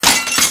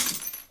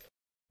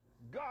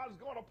God's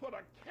going to put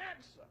a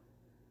cancer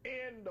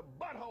in the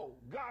butthole.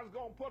 God's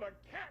going to put a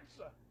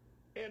cancer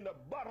in the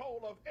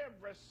butthole of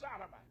every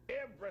sodomite.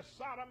 Every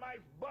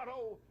sodomite's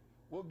butthole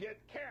will get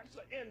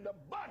cancer in the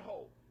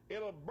butthole.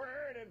 It'll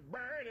burn and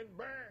burn and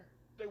burn.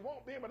 They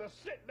won't be able to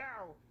sit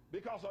down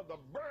because of the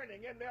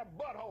burning in their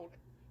butthole.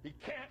 He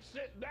can't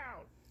sit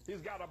down.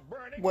 He's got a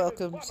burning.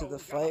 Welcome to the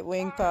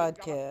Fightwing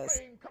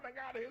podcast,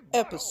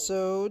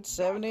 episode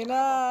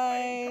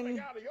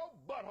 79.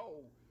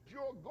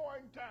 You're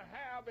going to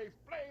have a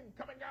flame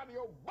coming out of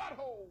your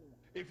butthole.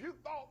 If you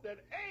thought that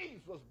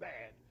AIDS was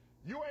bad,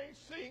 you ain't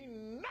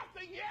seen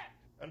nothing yet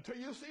until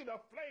you see the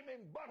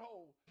flaming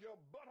butthole. Your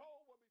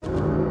butthole will be...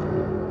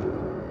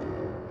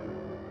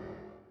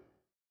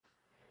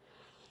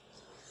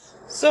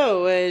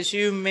 So, as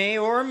you may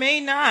or may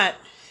not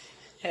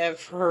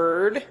have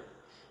heard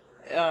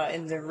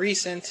in the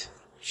recent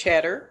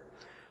chatter,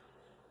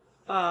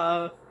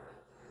 AF,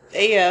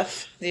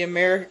 the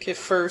America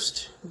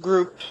First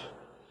group,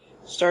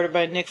 started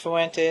by Nick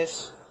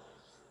Fuentes,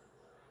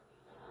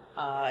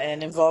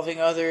 and involving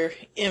other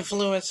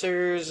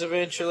influencers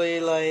eventually,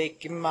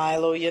 like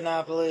Milo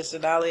Yiannopoulos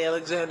and Ali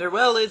Alexander.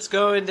 Well, it's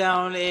going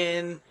down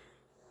in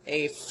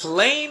a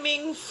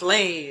flaming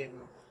flame.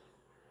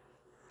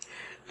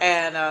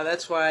 And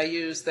that's why I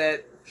used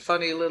that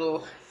funny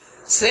little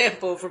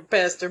sample from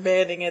Pastor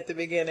Manning at the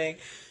beginning.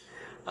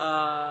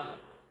 By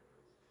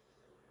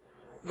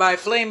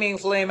flaming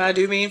flame, I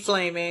do mean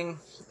flaming,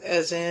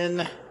 as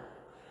in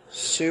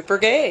super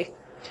gay.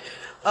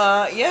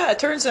 Yeah, it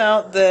turns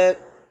out that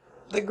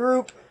the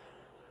group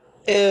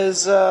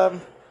is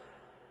not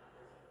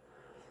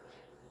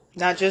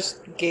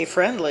just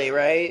gay-friendly,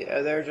 right?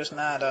 They're just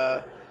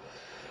not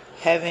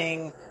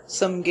having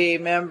some gay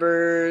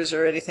members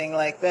or anything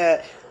like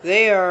that.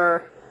 They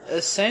are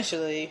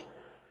essentially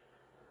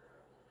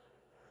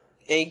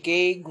a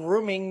gay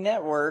grooming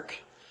network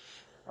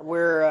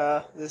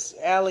where this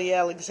Ali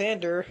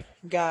Alexander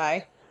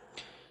guy,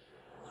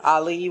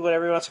 Ali,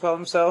 whatever he wants to call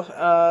himself,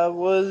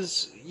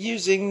 was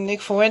using Nick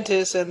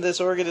Fuentes and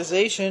this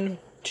organization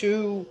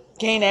to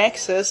gain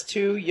access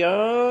to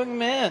young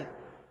men,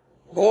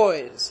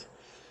 boys,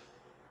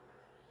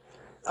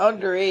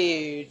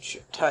 underage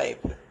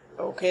type,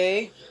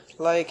 okay?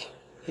 Like,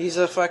 he's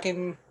a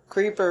fucking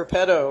creeper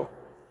pedo.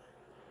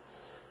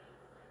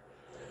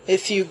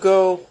 If you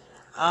go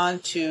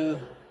onto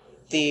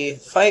the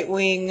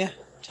Fightwing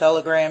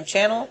Telegram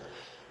channel,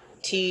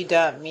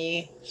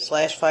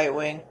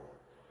 t.me/Fightwing,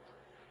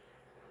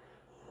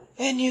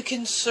 and you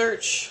can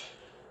search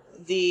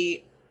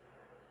the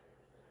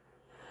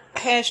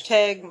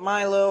hashtag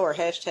Milo or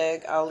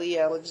hashtag Ali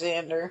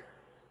Alexander,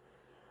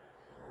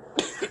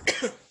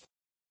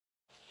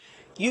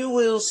 you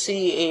will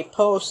see a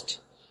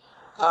post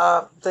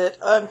that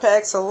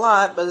unpacks a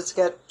lot, but it's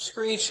got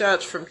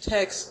screenshots from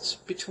texts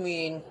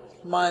between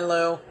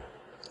Milo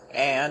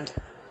and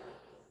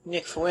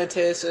Nick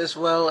Fuentes, as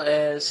well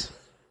as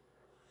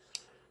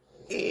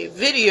a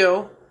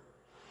video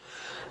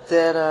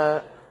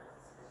that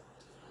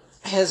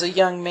has a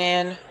young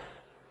man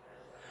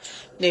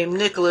named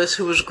Nicholas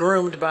who was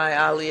groomed by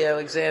Ali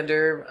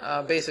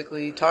Alexander,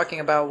 basically talking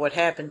about what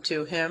happened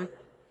to him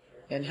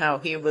and how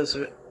he was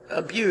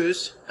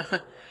abused,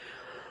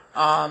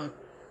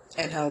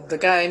 and how the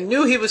guy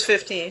knew he was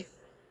 15.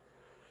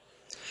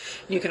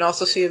 You can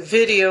also see a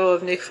video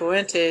of Nick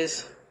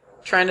Fuentes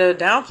trying to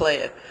downplay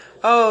it.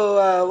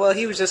 Oh, well,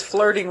 he was just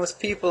flirting with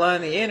people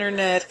on the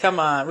internet. Come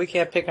on, we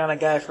can't pick on a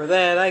guy for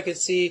that. I could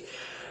see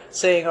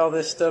saying all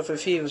this stuff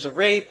if he was a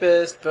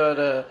rapist,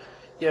 but,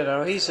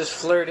 he's just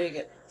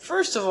flirting.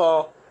 First of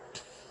all,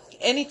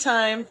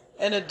 anytime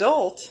an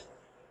adult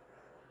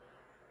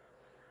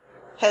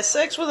has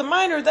sex with a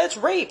minor, that's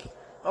rape,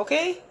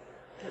 okay?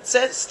 It's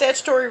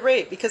statutory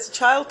rape, because the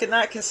child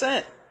cannot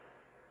consent.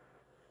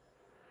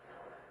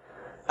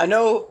 I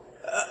know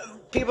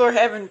people are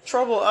having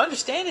trouble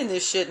understanding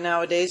this shit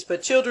nowadays,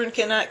 but children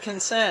cannot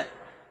consent.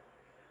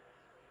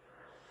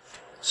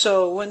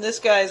 So when this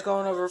guy is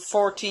going over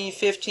 14,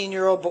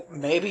 15-year-old,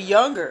 maybe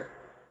younger,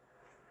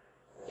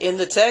 in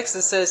the text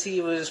it says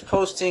he was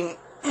posting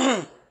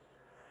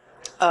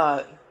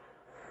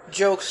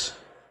jokes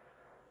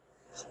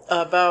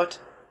about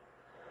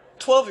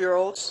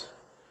 12-year-olds.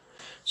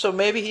 So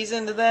maybe he's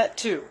into that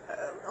too,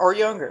 or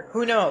younger.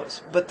 Who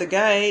knows? But the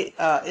guy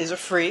is a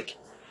freak.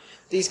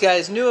 These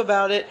guys knew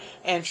about it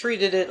and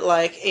treated it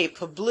like a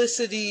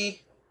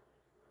publicity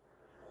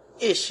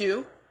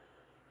issue,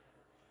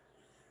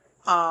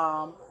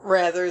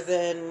 rather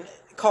than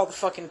call the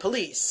fucking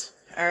police.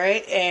 All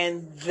right,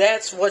 and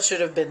that's what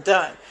should have been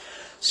done.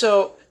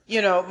 So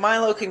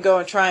Milo can go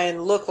and try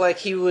and look like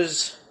he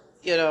was,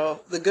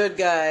 the good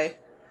guy,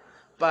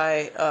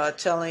 by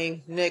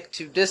telling Nick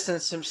to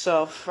distance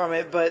himself from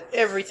it, but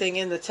everything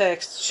in the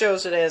text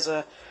shows it as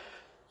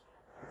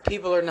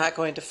people are not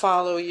going to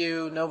follow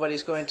you,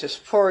 nobody's going to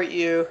support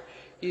you,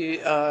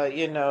 he's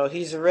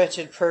a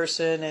wretched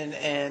person,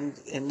 and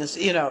this,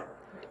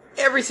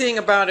 everything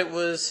about it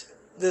was,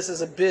 this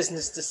is a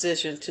business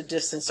decision to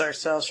distance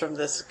ourselves from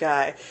this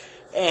guy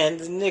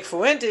And Nick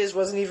Fuentes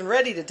wasn't even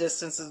ready to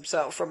distance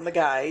himself from the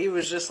guy. He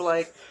was just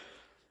like,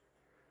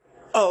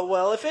 oh,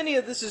 well, if any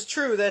of this is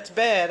true, that's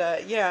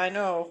bad. Yeah, I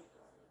know.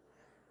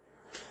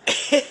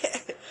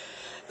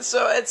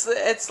 So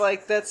it's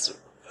like, this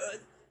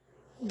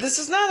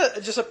is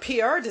not just a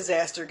PR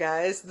disaster,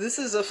 guys. This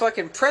is a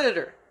fucking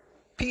predator.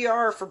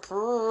 PR for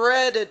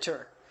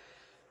predator.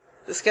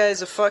 This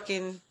guy's a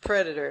fucking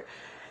predator.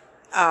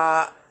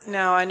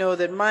 Now, I know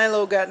that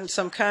Milo got in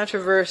some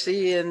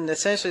controversy, and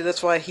essentially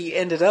that's why he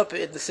ended up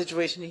in the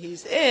situation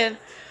he's in,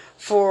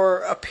 for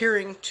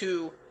appearing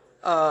to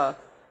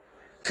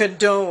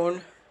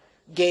condone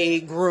gay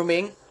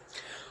grooming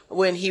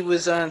when he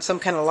was on some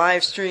kind of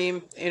live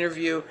stream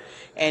interview,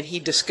 and he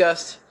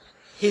discussed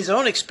his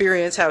own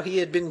experience, how he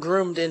had been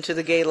groomed into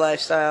the gay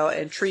lifestyle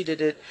and treated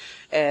it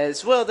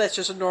as, well, that's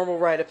just a normal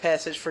rite of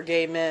passage for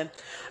gay men,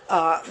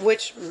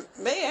 which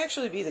may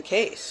actually be the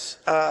case.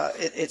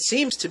 It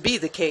seems to be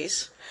the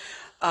case.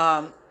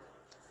 But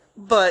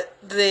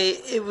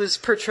it was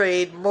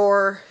portrayed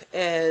more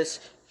as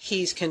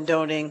he's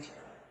condoning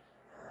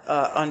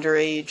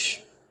underage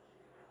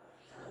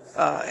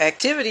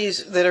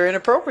activities that are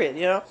inappropriate,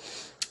 you know?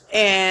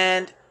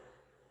 And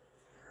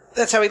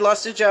that's how he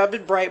lost his job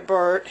at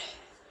Breitbart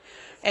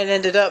and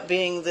ended up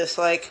being this,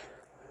 like,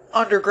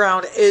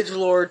 underground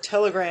edgelord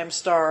telegram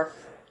star,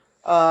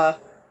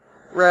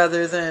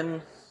 rather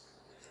than,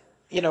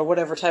 you know,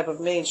 whatever type of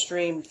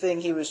mainstream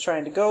thing he was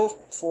trying to go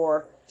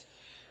for.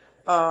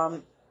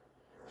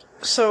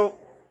 So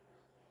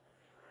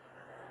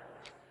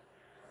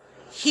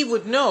he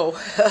would know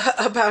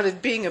about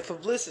it being a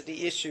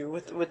publicity issue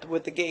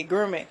with the gay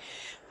grooming.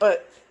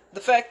 But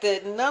the fact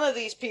that none of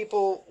these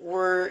people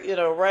were, you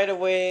know, right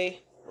away,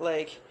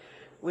 like,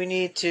 we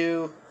need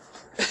to...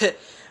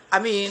 I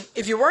mean,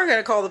 if you weren't going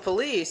to call the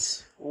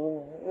police,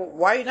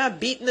 why are you not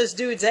beating this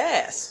dude's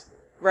ass,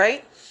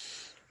 right?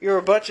 You're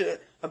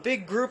a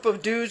big group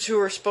of dudes who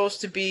are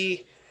supposed to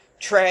be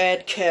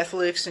trad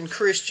Catholics and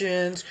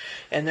Christians,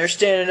 and they're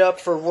standing up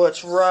for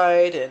what's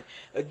right and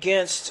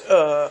against,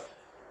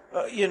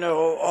 you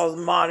know, all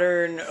the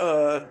modern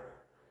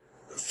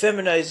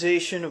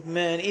feminization of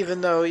men, even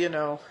though, you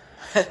know,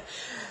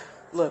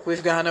 look,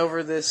 we've gone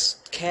over this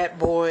cat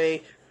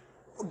boy,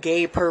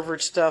 gay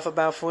pervert stuff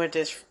about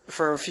Fuentes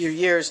for a few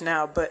years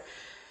now, but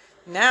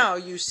now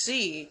you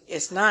see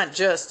it's not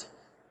just,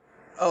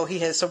 oh, he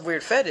has some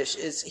weird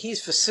fetish.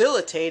 He's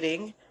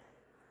facilitating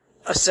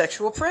a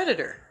sexual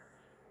predator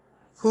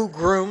who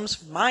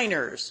grooms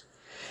minors.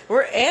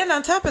 And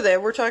on top of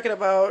that, we're talking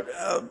about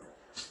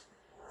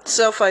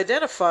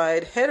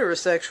self-identified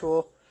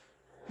heterosexual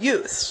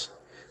youths.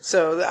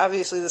 So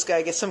obviously this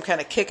guy gets some kind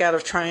of kick out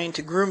of trying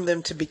to groom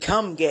them to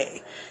become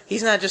gay.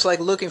 He's not just like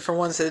looking for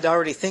ones that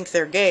already think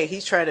they're gay.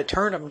 He's trying to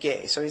turn them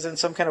gay. So he's in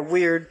some kind of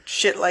weird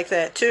shit like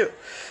that too.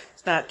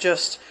 It's not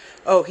just,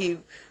 oh, he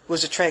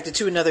was attracted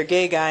to another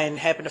gay guy and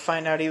happened to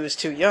find out he was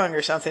too young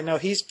or something. No,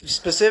 he's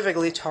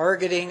specifically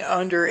targeting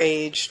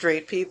underage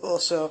straight people.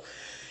 So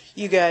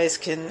you guys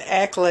can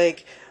act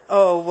like,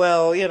 oh,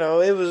 well, you know,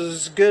 it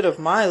was good of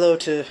Milo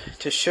to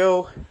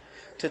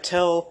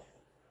tell,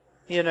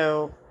 you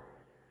know,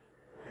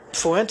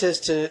 Fuentes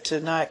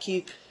to not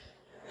keep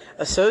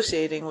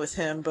associating with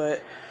him,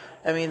 but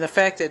I mean the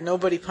fact that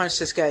nobody punched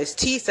this guy's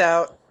teeth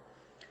out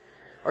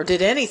or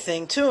did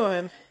anything to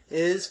him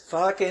is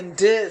fucking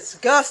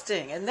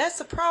disgusting. And that's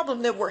the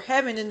problem that we're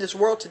having in this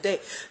world today.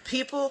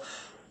 People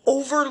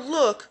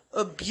overlook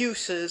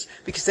abuses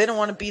because they don't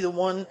want to be the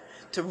one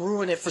to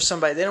ruin it for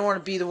somebody. They don't want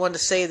to be the one to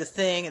say the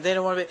thing, and they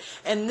don't want to be...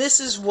 And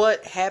this is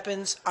what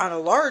happens on a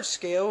large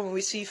scale when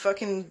we see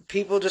fucking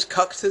people just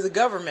cuck to the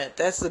government.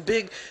 That's the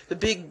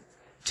big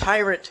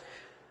tyrant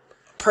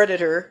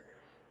predator,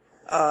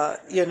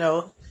 you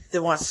know,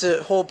 that wants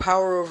to hold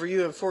power over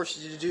you and force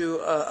you to do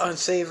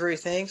unsavory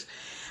things.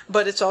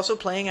 But it's also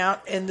playing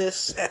out at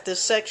this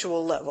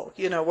sexual level,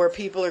 you know, where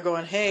people are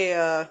going,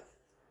 hey,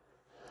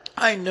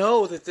 I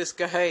know that this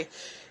guy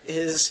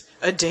is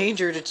a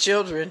danger to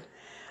children,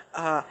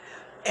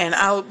 and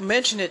I'll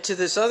mention it to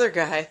this other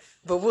guy,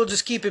 but we'll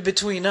just keep it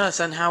between us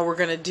on how we're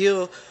going to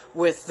deal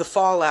with the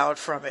fallout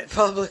from it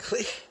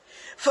publicly.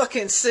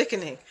 Fucking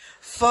sickening.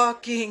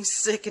 Fucking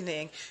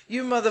sickening.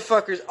 You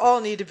motherfuckers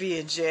all need to be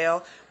in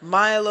jail.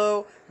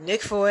 Milo,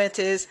 Nick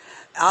Fuentes,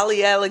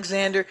 Ali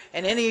Alexander,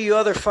 and any of you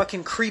other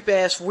fucking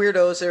creep-ass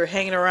weirdos that are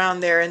hanging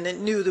around there and that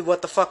knew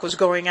what the fuck was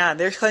going on.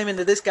 They're claiming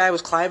that this guy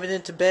was climbing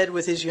into bed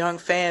with his young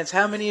fans.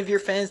 How many of your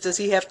fans does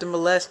he have to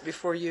molest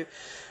before you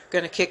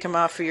going to kick him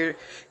off for your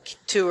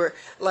tour?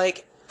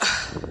 Like,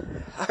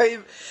 are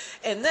you...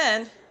 And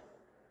then...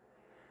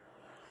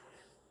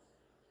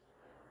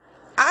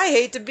 I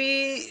hate to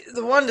be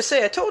the one to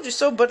say I told you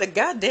so, but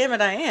goddamn it,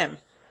 I am.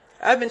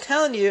 I've been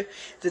telling you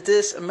that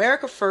this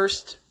America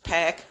First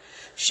PAC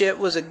shit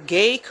was a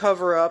gay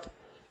cover-up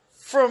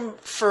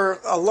for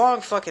a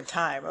long fucking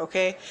time,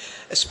 okay?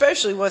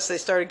 Especially once they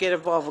started getting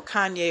involved with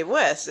Kanye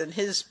West and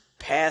his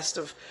past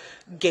of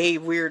gay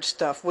weird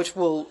stuff, which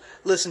we'll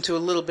listen to a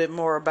little bit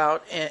more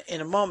about in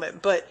a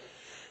moment. But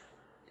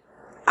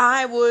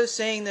I was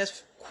saying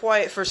this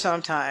quiet for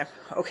some time,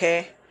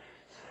 okay?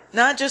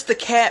 Not just the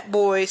cat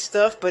boy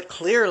stuff, but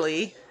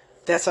clearly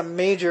that's a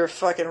major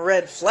fucking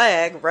red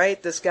flag,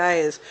 right? This guy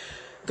is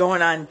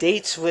going on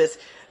dates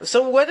with...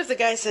 So what if the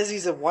guy says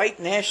he's a white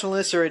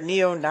nationalist or a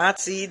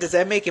neo-Nazi? Does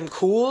that make him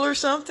cool or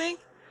something?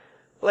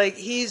 Like,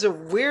 he's a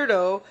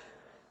weirdo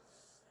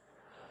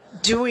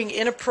doing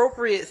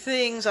inappropriate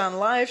things on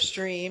live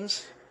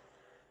streams,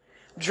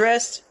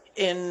 dressed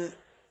in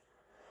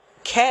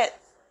cat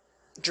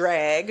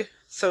drag.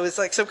 So it's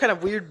like some kind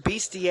of weird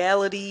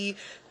bestiality,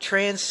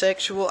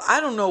 transsexual. I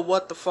don't know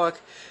what the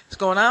fuck is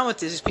going on with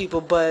these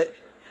people, but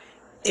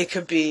it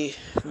could be,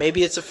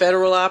 maybe it's a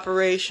federal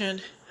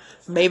operation.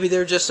 Maybe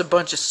they're just a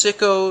bunch of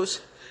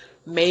sickos.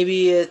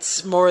 Maybe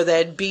it's more of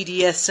that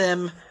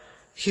BDSM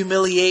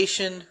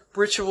humiliation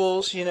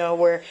rituals, you know,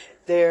 where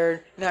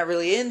they're not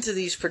really into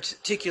these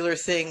particular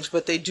things,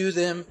 but they do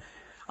them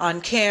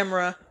on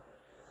camera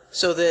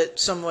so that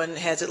someone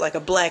has it like a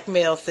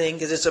blackmail thing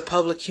because it's a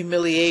public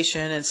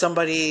humiliation and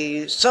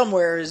somebody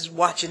somewhere is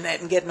watching that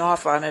and getting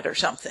off on it or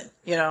something,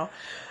 you know.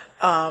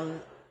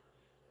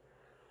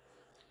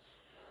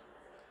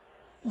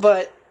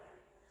 But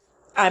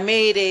I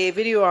made a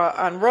video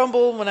on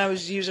Rumble when I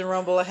was using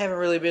Rumble. I haven't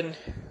really been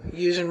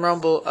using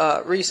Rumble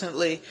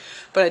recently,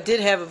 but I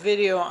did have a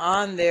video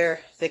on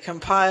there that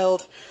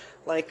compiled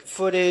like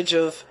footage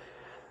of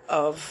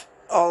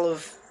all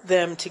of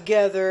them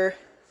together,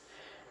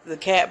 the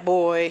cat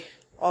boy,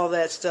 all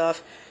that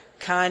stuff,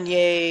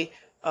 Kanye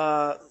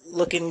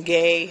looking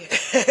gay,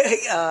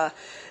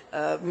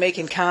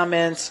 making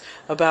comments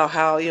about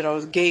how, you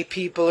know, gay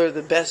people are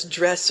the best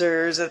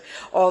dressers and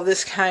all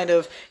this kind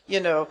of, you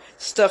know,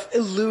 stuff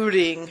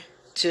alluding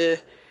to,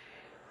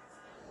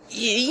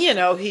 you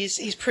know,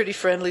 he's pretty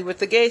friendly with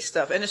the gay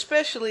stuff. And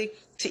especially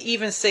to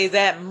even say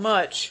that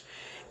much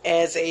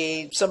as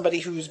somebody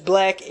who's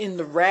black in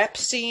the rap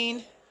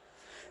scene,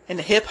 in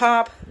the hip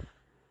hop,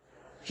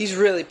 he's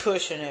really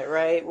pushing it,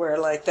 right? Where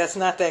like that's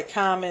not that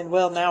common.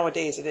 Well,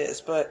 nowadays it is,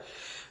 but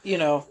you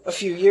know, a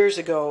few years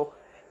ago,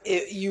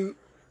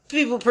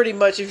 people pretty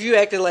much, if you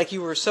acted like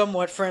you were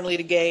somewhat friendly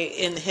to gay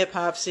in the hip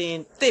hop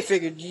scene, they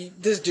figured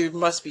this dude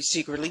must be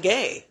secretly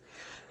gay,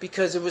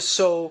 because it was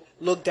so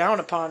looked down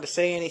upon to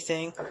say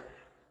anything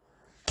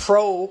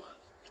pro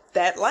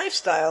that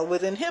lifestyle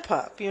within hip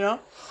hop. You know,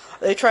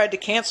 they tried to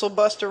cancel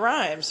Busta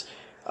Rhymes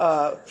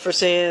for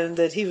saying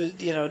that he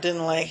was, you know,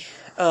 didn't like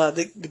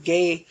the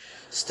gay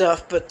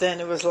stuff, but then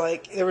it was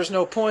like there was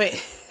no point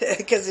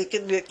because it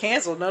couldn't get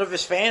canceled. None of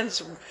his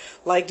fans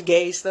liked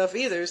gay stuff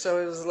either,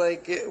 so it was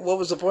like, what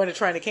was the point of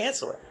trying to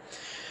cancel it?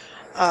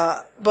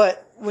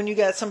 But when you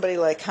got somebody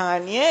like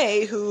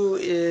Kanye, who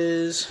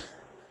is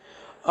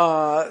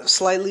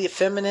slightly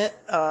effeminate,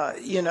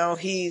 you know,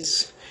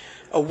 he's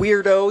a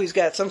weirdo, he's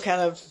got some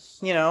kind of,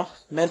 you know,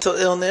 mental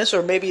illness,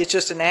 or maybe it's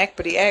just an act,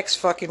 but he acts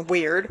fucking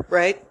weird,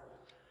 right?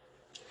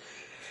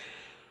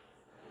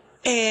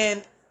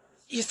 And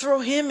you throw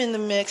him in the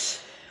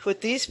mix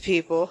with these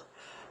people,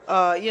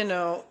 you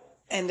know,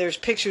 and there's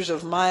pictures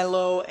of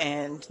Milo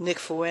and Nick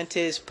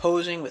Fuentes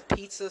posing with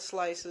pizza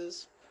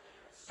slices.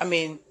 I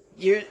mean,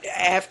 you're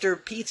after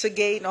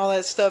Pizzagate and all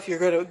that stuff, you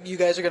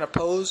guys are gonna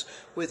pose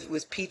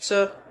with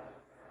pizza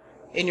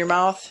in your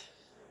mouth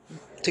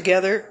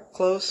together,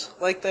 close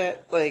like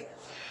that. Like,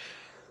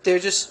 they're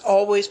just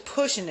always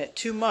pushing it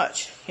too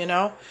much, you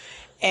know,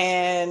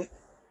 and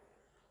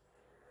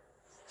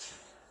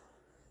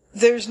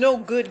there's no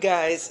good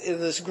guys in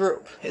this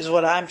group, is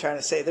what I'm trying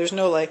to say. There's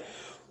no like,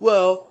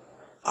 well,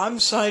 I'm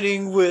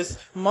siding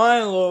with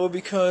Milo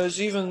because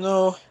even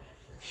though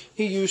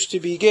he used to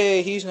be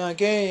gay, he's not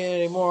gay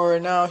anymore,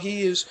 and now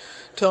he is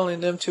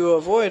telling them to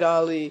avoid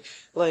Ali.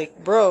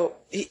 Like, bro,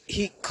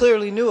 he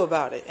clearly knew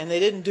about it, and they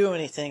didn't do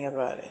anything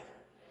about it.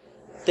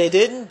 They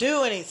didn't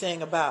do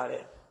anything about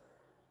it.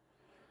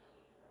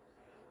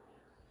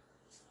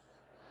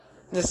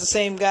 It's the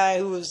same guy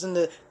who was in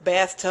the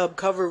bathtub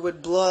covered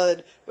with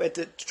blood at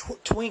the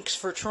Twinks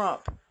for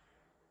Trump.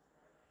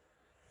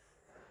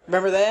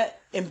 Remember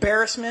that?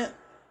 Embarrassment?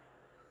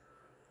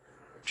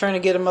 Trying to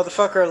get a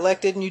motherfucker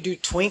elected and you do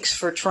Twinks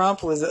for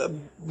Trump with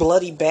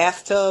bloody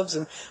bathtubs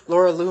and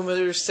Laura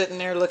Loomer's sitting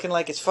there looking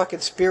like it's fucking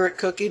spirit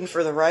cooking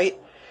for the right.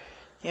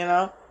 You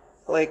know?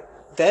 Like,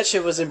 that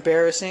shit was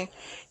embarrassing.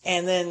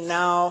 And then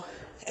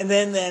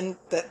then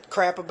that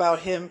crap about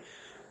him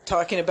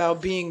talking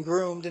about being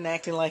groomed and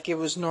acting like it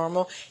was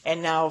normal.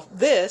 And now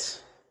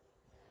this,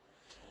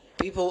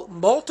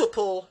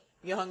 multiple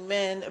young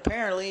men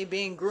apparently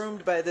being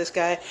groomed by this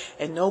guy,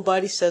 and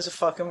nobody says a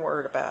fucking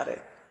word about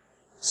it.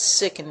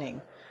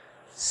 Sickening.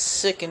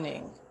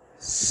 Sickening.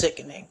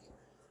 Sickening.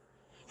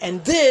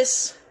 And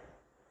this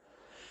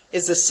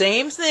is the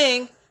same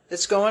thing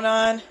that's going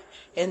on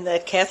in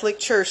that Catholic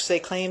church they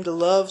claim to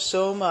love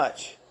so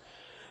much.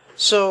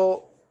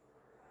 So,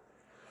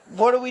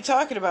 what are we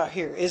talking about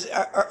here?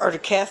 Are the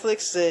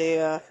Catholics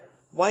a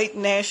white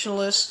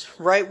nationalist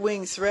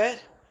right-wing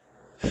threat?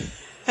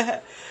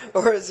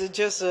 Or is it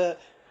just a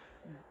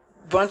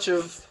bunch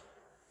of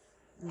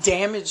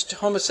damaged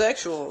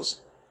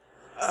homosexuals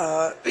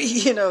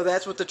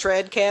That's what the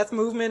trad cath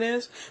movement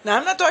is. Now,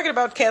 I'm not talking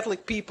about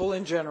Catholic people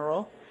in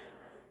general.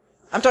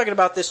 I'm talking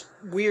about this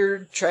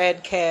weird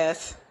trad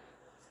cath,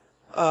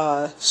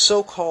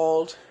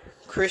 so-called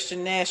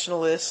Christian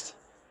nationalist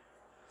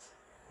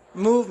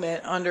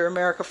movement under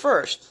America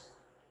First.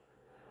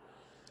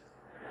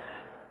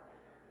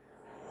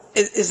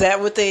 Is that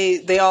what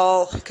they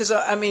all... Because,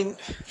 I mean,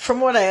 from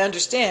what I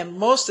understand,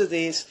 most of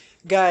these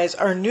guys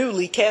are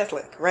newly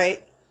Catholic,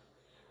 right?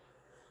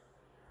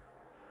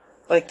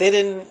 Like, they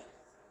didn't,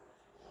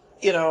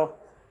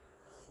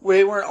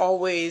 we weren't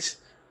always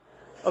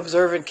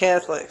observant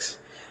Catholics.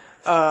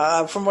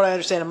 From what I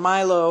understand,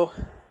 Milo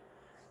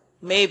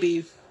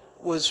maybe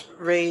was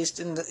raised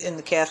in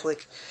the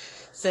Catholic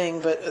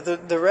thing, but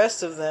the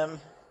rest of them,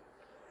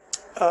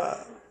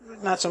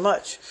 not so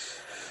much.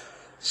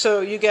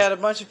 So you got a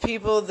bunch of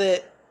people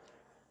that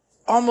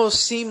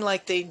almost seem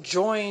like they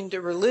joined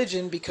a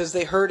religion because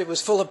they heard it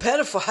was full of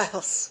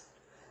pedophiles.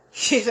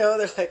 They're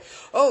like,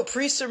 oh,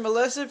 priests are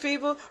molesting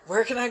people?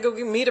 Where can I go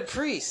meet a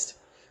priest?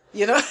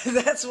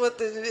 That's what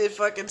it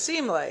fucking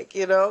seemed like,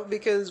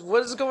 because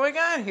what is going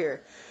on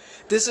here?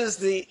 This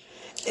is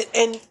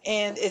and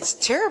it's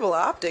terrible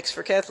optics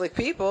for Catholic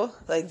people.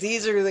 Like,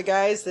 these are the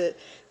guys that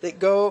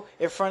go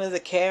in front of the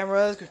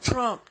cameras, go,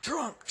 Trump,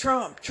 Trump,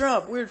 Trump,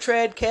 Trump. We're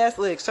trad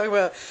Catholics, talking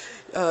about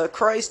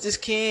Christ is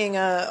king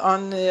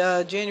on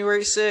the,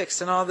 January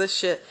 6th and all this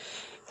shit.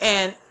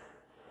 And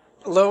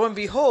lo and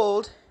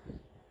behold,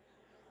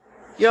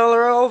 y'all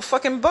are all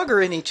fucking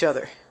buggering each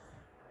other.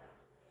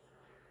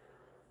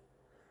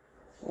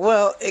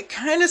 Well, it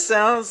kind of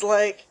sounds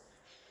like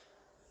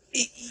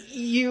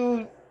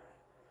you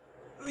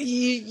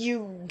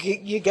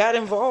got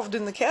involved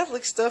in the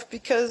Catholic stuff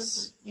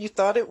because you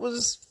thought it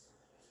was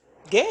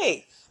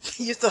gay.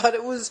 You thought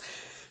it was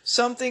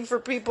something for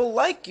people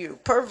like you,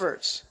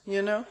 perverts,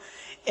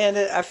 And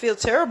I feel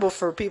terrible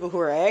for people who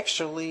are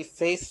actually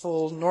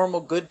faithful,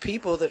 normal, good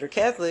people that are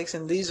Catholics,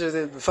 and these are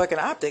the fucking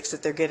optics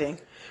that they're getting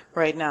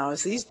right now,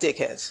 is these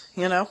dickheads,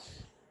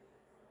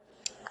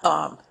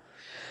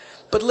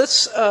 But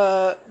let's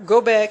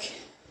go back,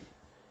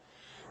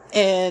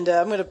 and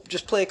I'm going to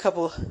just play a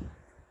couple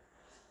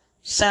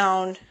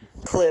sound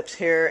clips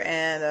here,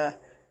 and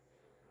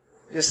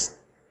just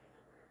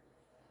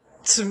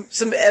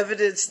some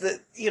evidence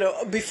that,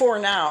 before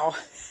now,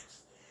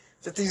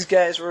 that these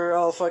guys were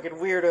all fucking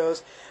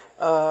weirdos,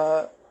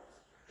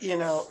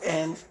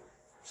 and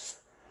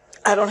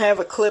I don't have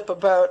a clip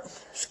about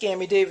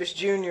Scammy Davis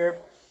Jr.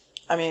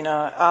 I mean,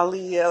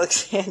 Ali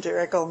Alexander,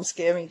 I call him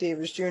Scammy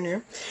Davis Jr.,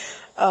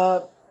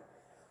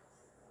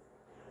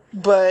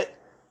 but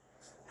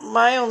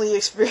my only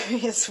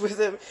experience with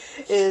him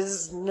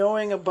is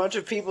knowing a bunch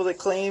of people that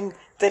claimed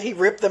that he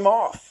ripped them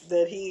off,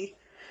 that he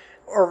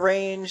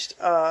arranged,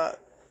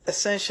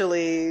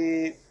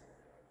 essentially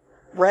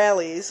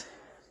rallies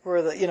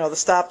for the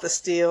Stop the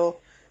Steal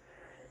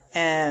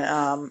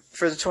and,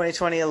 for the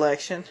 2020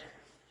 election,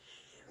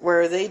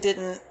 where they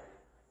didn't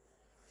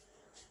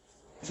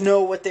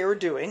know what they were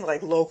doing,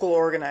 like local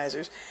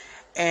organizers.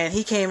 And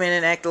he came in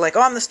and acted like,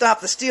 oh, I'm the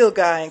Stop the Steal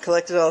guy, and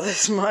collected all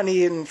this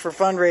money and for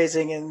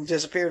fundraising and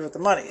disappeared with the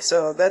money.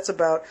 So that's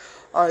about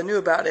all I knew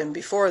about him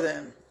before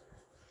then.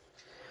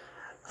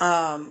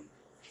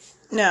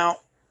 Now,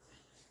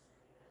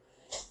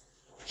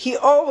 he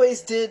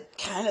always did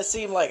kind of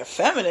seem like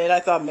effeminate. I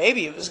thought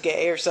maybe he was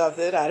gay or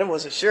something. I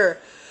wasn't sure.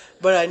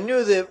 But I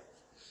knew that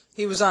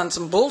he was on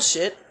some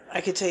bullshit.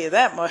 I could tell you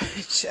that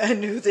much. I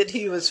knew that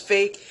he was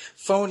fake,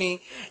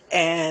 phony,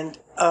 and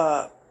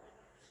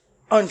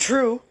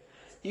untrue.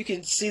 You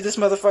could see this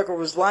motherfucker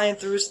was lying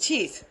through his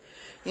teeth.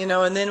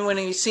 And then when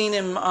you seen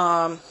him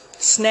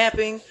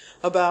snapping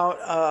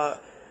about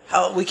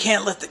how we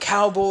can't let the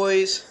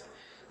cowboys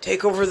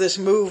take over this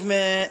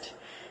movement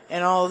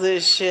and all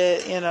this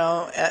shit,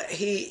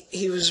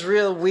 he was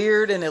real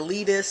weird and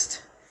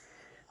elitist,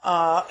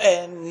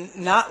 and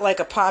not like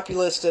a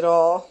populist at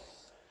all.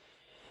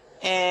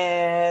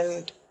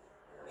 And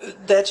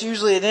that's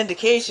usually an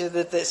indication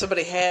that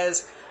somebody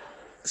has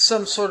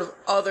some sort of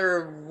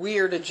other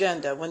weird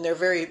agenda when they're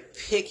very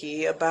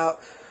picky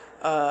about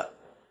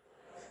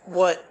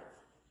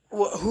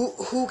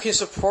who can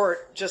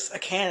support just a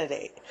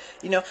candidate.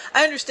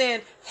 I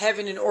understand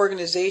having an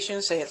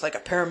organization, say it's like a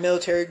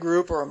paramilitary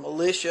group or a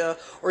militia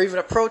or even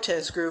a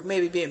protest group,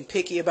 maybe being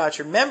picky about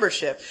your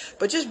membership,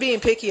 but just being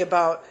picky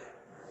about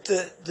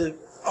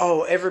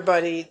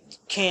everybody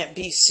can't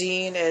be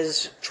seen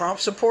as Trump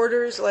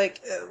supporters. Like,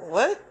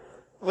 what?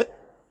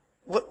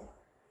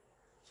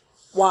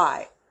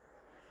 Why?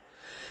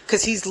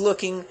 Because he's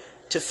looking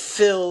to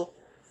fill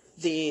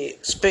the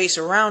space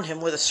around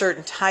him with a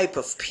certain type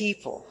of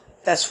people.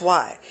 That's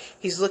why.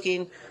 He's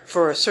looking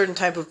for a certain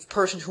type of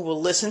person who will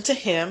listen to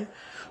him,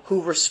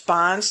 who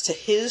responds to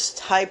his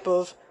type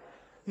of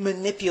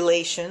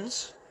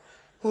manipulations,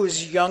 who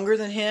is younger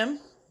than him,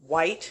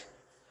 white,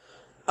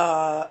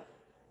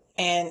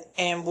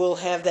 and we'll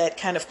have that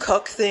kind of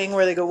cuck thing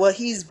where they go, well,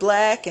 he's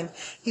black and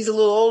he's a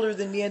little older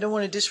than me. I don't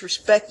want to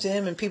disrespect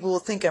him, and people will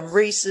think I'm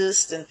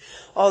racist and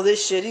all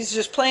this shit. He's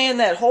just playing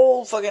that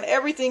whole fucking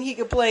everything he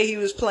could play, he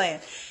was playing.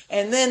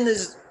 And then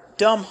this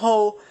dumb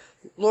hoe,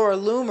 Laura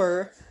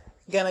Loomer,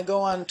 gonna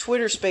go on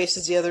Twitter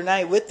Spaces the other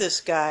night with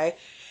this guy,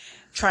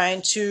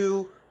 trying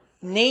to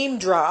name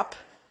drop,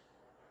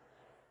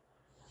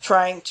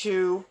 trying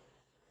to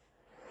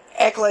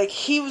act like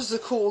he was the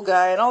cool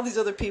guy and all these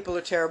other people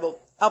are terrible.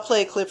 I'll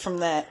play a clip from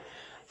that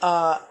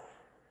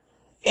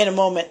in a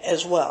moment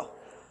as well.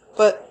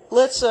 But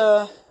let's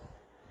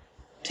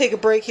take a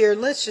break here.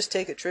 Let's just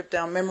take a trip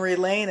down memory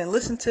lane and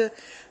listen to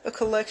a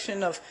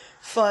collection of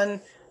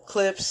fun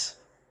clips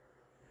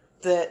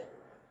that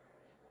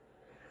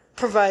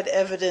provide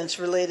evidence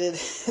related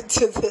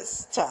to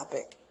this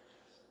topic.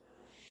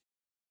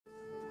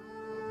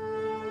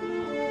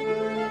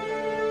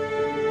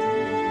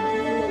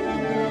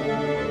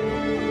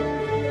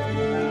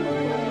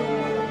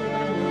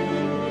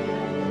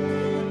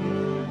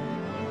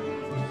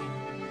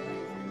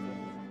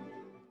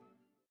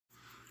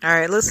 All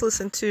right, let's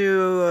listen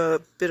to a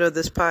bit of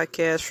this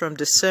podcast from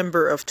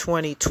December of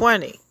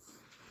 2020.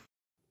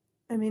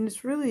 I mean,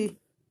 it's really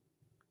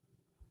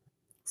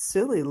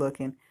silly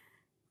looking.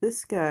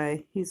 This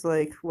guy, he's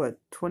like, what,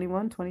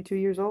 21, 22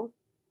 years old?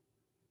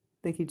 I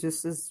think he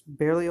just is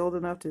barely old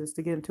enough to just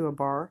to get into a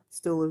bar.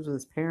 Still lives with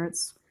his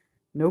parents.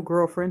 No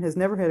girlfriend. Has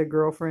never had a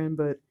girlfriend,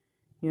 but,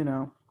 you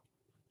know,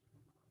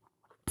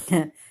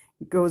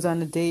 goes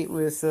on a date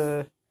with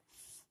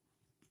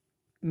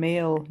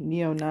male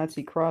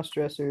neo-Nazi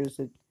cross-dressers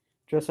that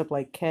dress up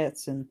like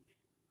cats and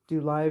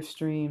do live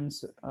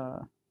streams,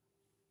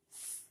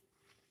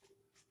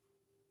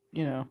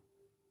 you know,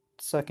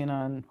 sucking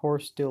on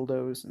horse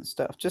dildos and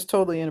stuff. Just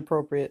totally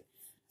inappropriate.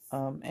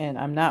 And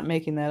I'm not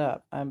making that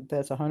up.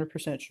 That's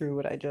 100% true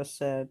what I just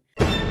said.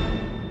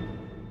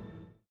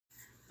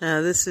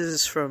 Now this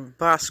is from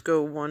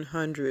Bosco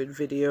 100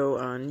 video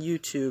on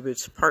YouTube.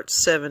 It's part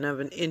 7 of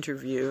an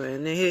interview.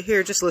 And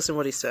here, just listen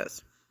what he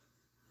says.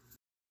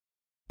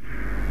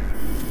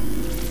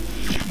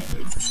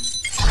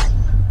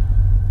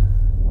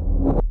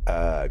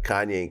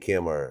 Kanye and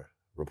Kim are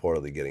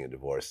reportedly getting a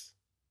divorce.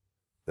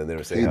 Then they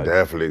were saying he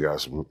definitely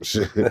got some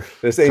shit.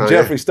 They're saying Kanye.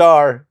 Jeffree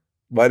Star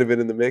might have been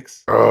in the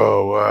mix.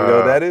 Oh wow! You know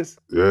what that is?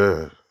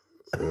 Yeah.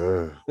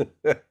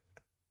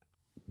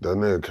 That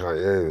nigga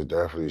Kanye is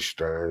definitely a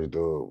strange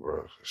dude,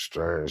 bro.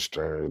 Strange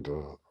dude.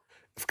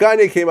 If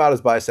Kanye came out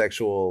as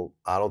bisexual,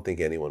 I don't think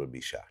anyone would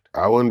be shocked.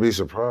 I wouldn't be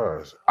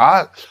surprised.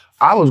 I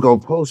was gonna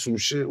post some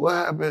shit. What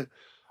happened?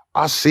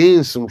 I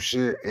seen some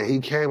shit, and he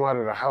came out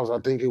of the house. I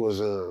think it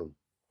was on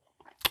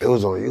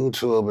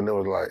YouTube, and it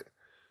was like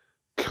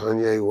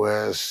Kanye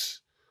West.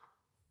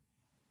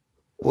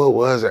 What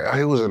was it?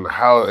 He was in the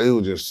house. He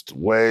was just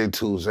way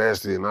too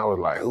zesty, and I was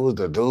like, "Who was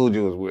the dude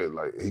you was with?"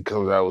 Like he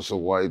comes out with some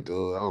white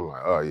dude. I'm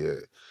like, "Oh yeah."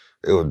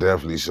 It was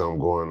definitely something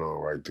going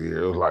on right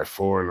there. It was like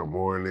 4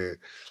 a.m.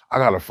 I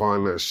gotta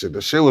find that shit.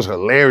 The shit was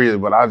hilarious,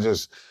 but I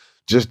just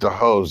the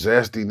whole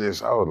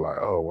zestiness, I was like,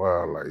 oh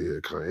wow, like yeah,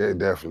 Kanye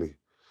definitely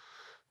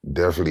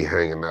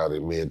hanging out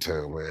in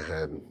Midtown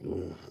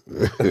Manhattan.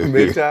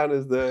 Midtown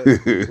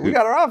is we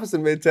got our office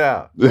in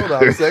Midtown. Hold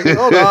on a second.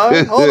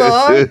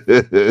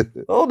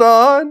 Hold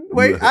on.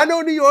 Wait, I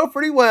know New York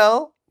pretty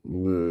well.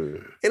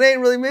 It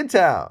ain't really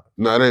Midtown.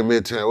 No, it ain't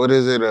Midtown. What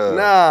is it?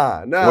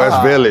 Nah.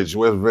 West Village.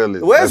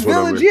 West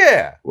Village,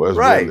 yeah. West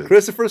right. Village.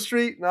 Christopher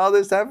Street and all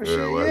this type of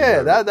shit.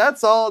 Yeah,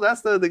 that's all.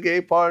 That's the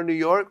gay part of New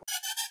York.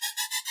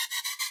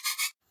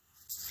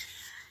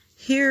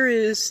 Here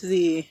is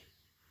the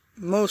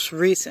most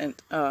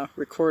recent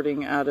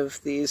recording out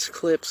of these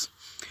clips.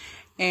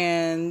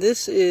 And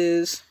this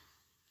is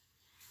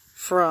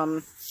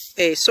from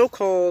a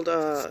so-called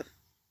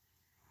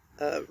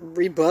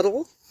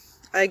rebuttal,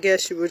 I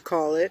guess you would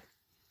call it,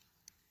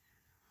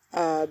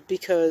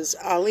 because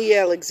Ali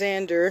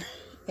Alexander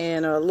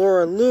and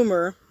Laura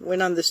Loomer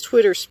went on this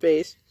Twitter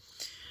space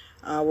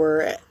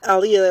where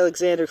Ali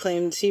Alexander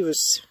claimed he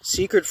was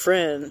secret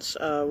friends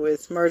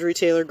with Marjorie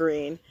Taylor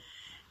Greene,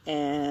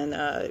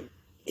 and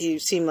he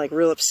seemed like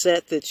real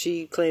upset that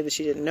she claimed that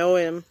she didn't know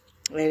him,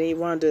 and he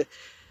wanted to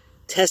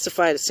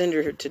testify to send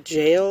her to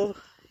jail.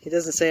 He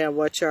doesn't say on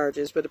what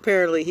charges, but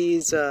apparently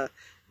he's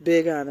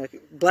big on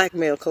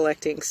blackmail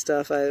collecting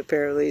stuff.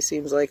 Apparently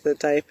seems like the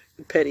type,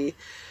 petty,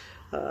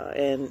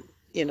 and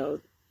you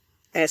know,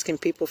 asking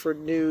people for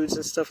nudes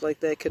and stuff like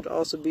that could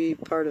also be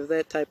part of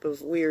that type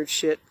of weird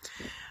shit.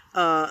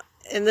 And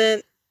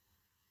then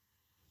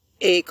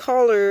a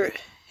caller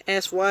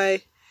asked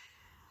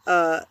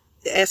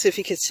asked if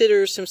he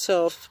considers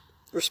himself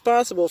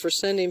responsible for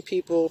sending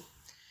people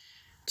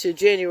to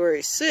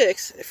January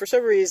 6th. For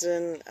some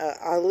reason,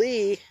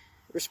 Ali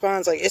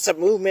responds like, it's a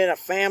movement, a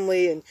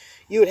family, and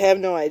you would have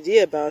no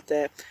idea about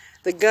that.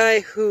 The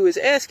guy who is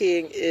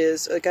asking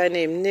is a guy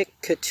named Nick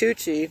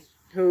Catucci,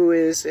 who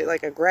is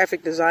like a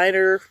graphic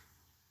designer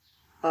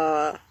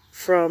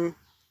from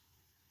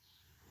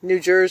New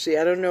Jersey.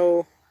 I don't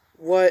know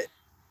what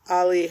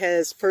Ali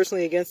has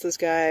personally against this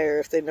guy, or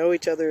if they know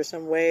each other in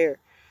some way or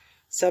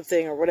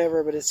something or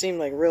whatever, but it seemed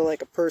like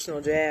a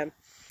personal jab.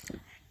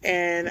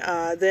 And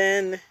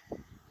then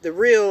the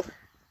real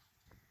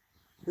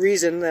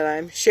reason that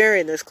I'm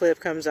sharing this clip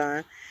comes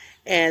on,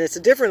 and it's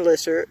a different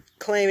listener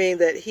claiming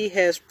that he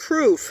has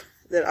proof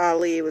that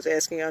Ali was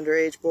asking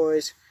underage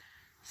boys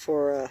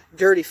for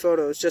dirty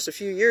photos just a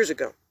few years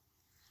ago.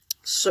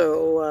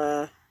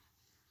 So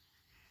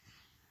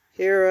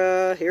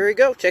here we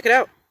go. Check it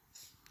out.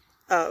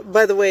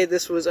 By the way,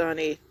 this was on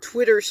a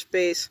Twitter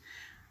space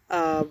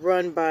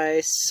run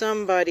by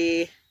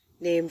somebody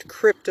named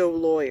Crypto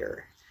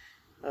Lawyer,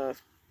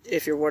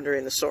 if you're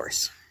wondering the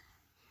source.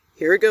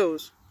 Here it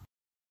goes.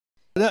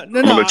 No,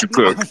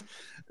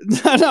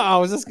 I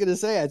was just going to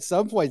say, at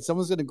some point,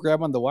 someone's going to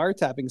grab on the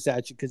wiretapping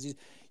statute, because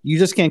you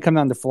just can't come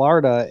down to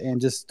Florida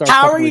and just start.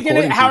 How are you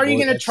going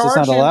to charge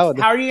him? Allowed.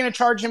 How are you going to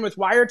charge him with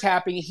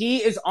wiretapping?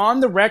 He is on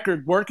the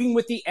record working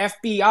with the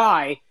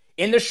FBI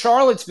in the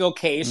Charlottesville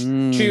case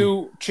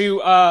to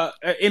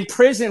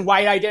imprison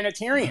white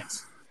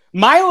identitarians.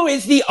 Milo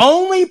is the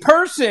only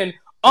person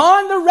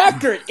on the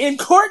record in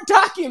court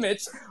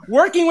documents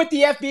working with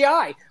the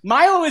FBI.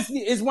 Milo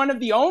is one of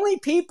the only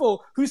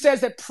people who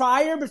says that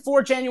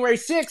before January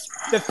 6th,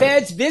 the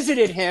feds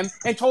visited him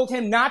and told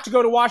him not to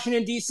go to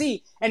Washington,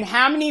 D.C. And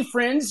how many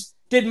friends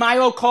did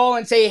Milo call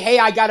and say, hey,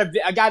 I got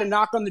to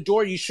knock on the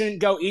door, you shouldn't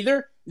go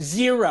either?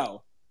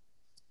 Zero.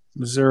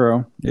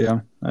 Yeah,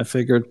 I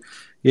figured.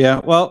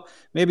 Yeah, well,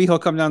 maybe he'll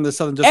come down to the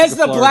Southern District of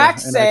Florida.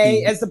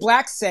 As the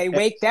blacks say,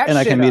 wake that shit up. And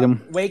I can meet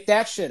him. Wake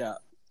that shit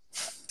up.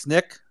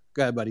 Nick?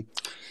 Go ahead, buddy.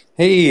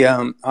 Hey,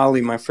 Ali,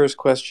 my first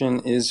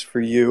question is for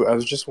you. I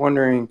was just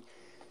wondering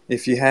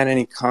if you had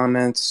any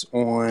comments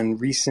on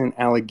recent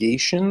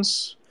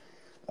allegations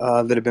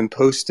that have been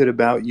posted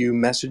about you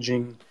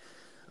messaging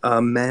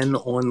men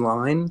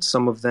online,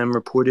 some of them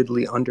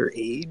reportedly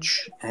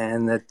underage,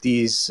 and that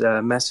these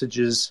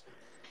messages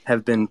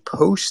have been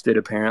posted,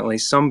 apparently,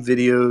 some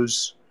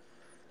videos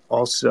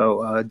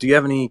also. Do you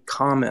have any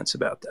comments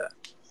about that?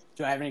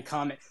 Do I have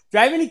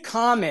any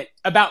comment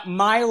about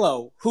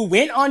Milo, who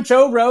went on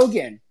Joe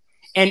Rogan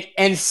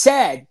and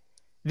said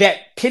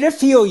that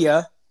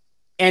pedophilia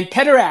and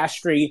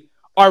pederasty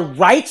are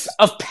rites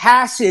of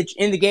passage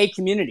in the gay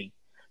community?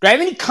 Do I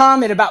have any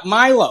comment about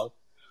Milo,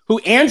 who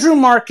Andrew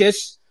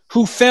Marcus,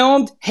 who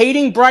filmed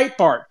Hating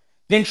Breitbart,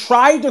 then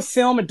tried to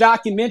film a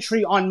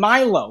documentary on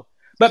Milo,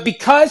 but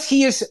because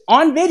he is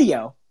on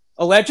video,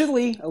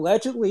 allegedly,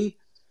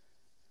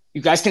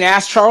 you guys can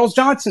ask Charles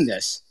Johnson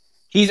this,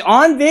 he's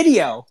on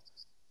video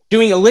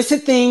doing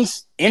illicit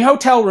things in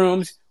hotel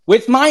rooms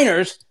with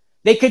minors,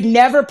 they could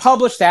never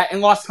publish that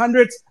and lost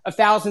hundreds of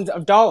thousands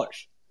of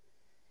dollars.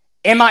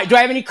 Do I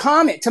have any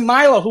comment to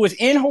Milo, who was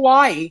in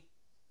Hawaii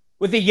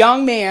with a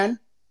young man?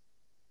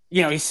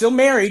 You know, he's still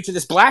married to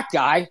this black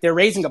guy. They're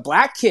raising a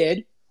black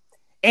kid,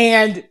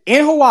 and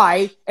in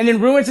Hawaii, and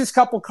then ruins his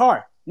couple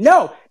car.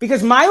 No,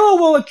 because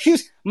Milo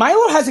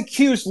has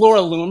accused Laura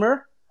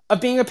Loomer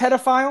of being a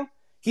pedophile.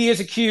 He has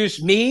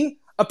accused me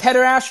of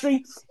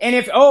pederasty. And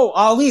if,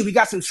 Ali, we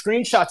got some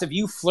screenshots of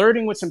you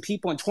flirting with some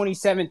people in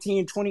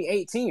 2017,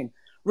 2018.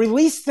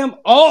 Release them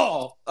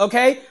all,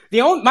 okay?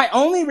 My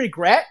only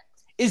regret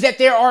is that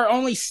there are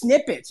only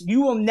snippets.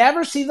 You will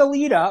never see the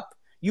lead up.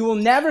 You will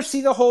never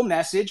see the whole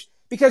message,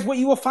 because what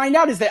you will find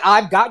out is that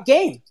I've got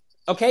game,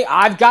 okay?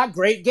 I've got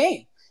great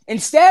game.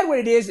 Instead, what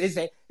it is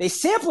they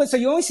sample it so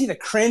you only see the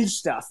cringe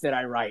stuff that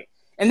I write.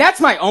 And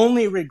that's my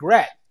only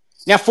regret.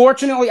 Now,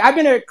 fortunately, I've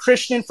been a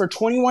Christian for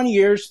 21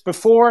 years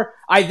before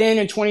I then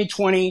in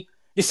 2020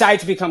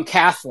 decided to become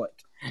Catholic.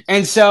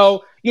 And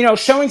so,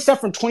 showing stuff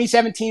from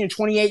 2017 and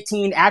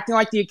 2018, acting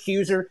like the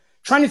accuser,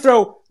 trying to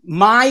throw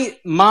my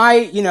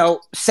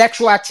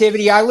sexual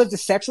activity. I lived a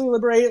sexually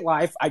liberated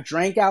life. I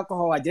drank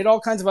alcohol. I did all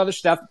kinds of other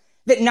stuff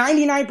that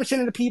 99%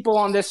 of the people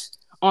on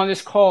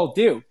this call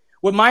do.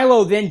 What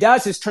Milo then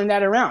does is turn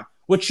that around.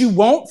 What you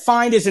won't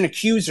find is an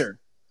accuser.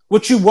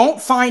 What you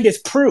won't find is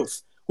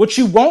proof. What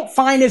you won't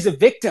find is a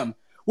victim.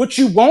 What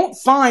you won't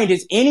find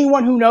is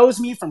anyone who knows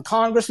me, from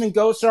Congressman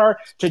Gosar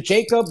to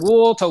Jacob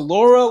Wool to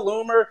Laura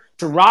Loomer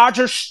to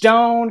Roger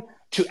Stone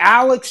to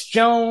Alex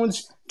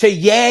Jones to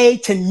Ye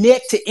to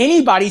Nick to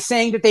anybody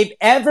saying that they've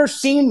ever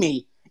seen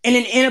me in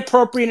an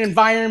inappropriate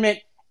environment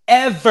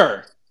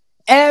ever.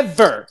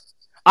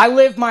 I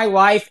live my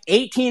life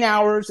 18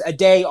 hours a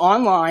day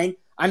online.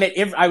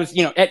 I was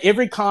at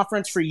every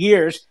conference for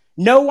years.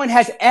 No one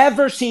has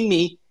ever seen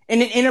me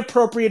in an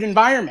inappropriate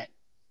environment.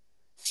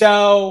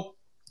 So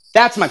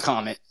that's my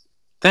comment.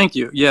 Thank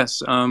you.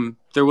 Yes,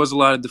 there was a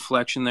lot of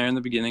deflection there in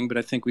the beginning, but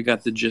I think we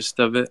got the gist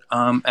of it.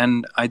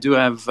 And I do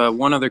have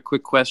one other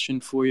quick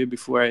question for you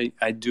before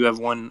I do have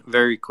one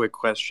very quick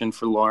question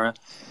for Laura.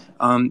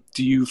 Do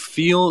you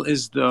feel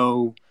as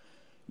though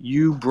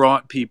you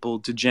brought people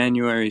to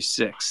January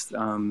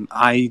 6th?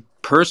 I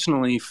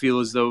personally feel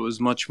as though it was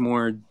much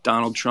more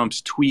Donald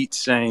Trump's tweet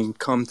saying,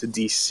 come to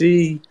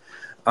D.C.,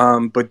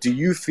 but do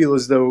you feel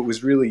as though it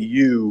was really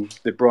you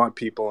that brought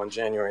people on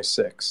January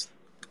 6th?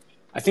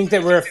 I think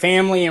that we're a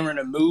family and we're in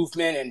a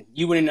movement, and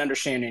you wouldn't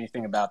understand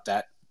anything about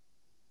that.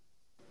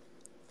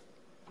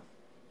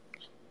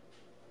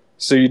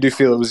 So you do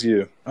feel it was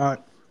you?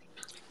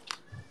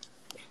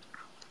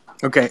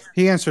 Okay.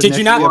 He answered. Did Nick.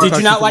 you have a not? Did you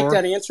question not for like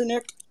Laura? that answer,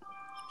 Nick?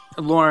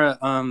 Laura,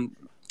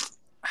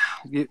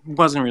 it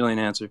wasn't really an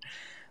answer.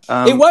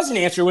 It was an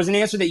answer. It was an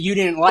answer that you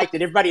didn't like,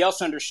 that everybody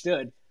else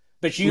understood.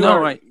 But you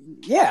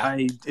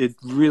it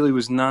really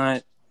was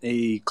not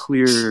a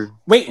clear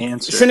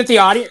answer. Shouldn't the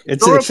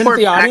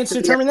audience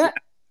determine that?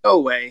 No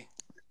way.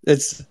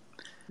 It's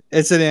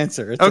an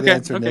answer. It's an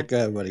answer, okay. Nick. Go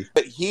ahead, buddy.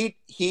 But he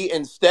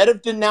instead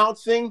of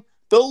denouncing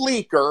the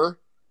leaker,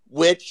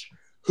 which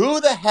who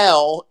the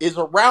hell is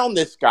around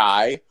this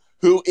guy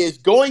who is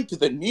going to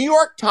the New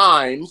York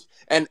Times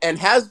and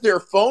has their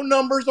phone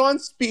numbers on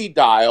speed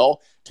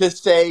dial to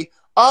say,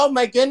 oh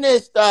my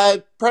goodness,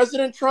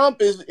 President Trump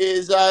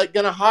is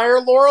going to hire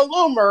Laura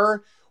Loomer.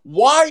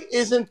 Why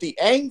isn't the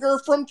anger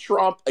from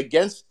Trump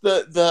against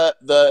the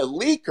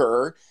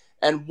leaker,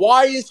 and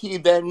why is he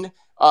then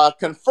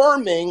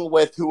confirming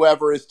with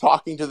whoever is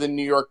talking to the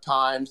New York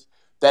Times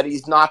that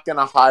he's not going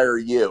to hire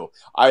you?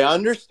 I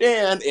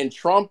understand in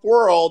Trump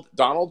world,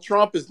 Donald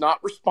Trump is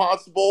not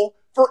responsible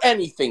for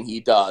anything he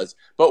does.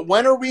 But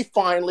when are we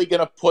finally going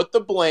to put the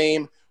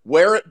blame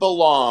where it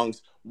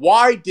belongs?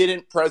 Why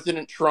didn't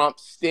President Trump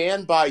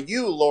stand by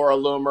you, Laura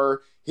Loomer,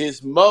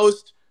 his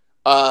most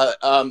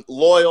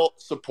loyal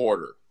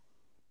supporter?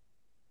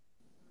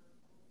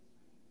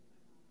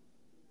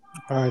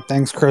 All right,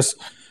 thanks, Chris.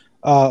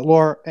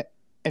 Laura,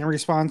 any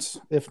response?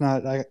 If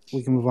not,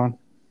 we can move on.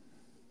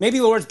 Maybe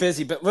Laura's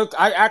busy, but look,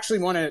 I actually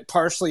want to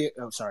partially.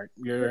 Oh, sorry,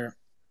 you're.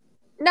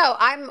 No,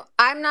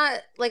 I'm not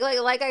like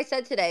I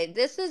said today.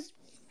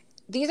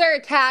 These are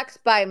attacks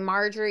by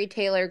Marjorie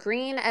Taylor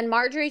Greene, and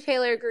Marjorie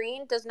Taylor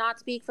Greene does not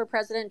speak for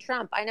President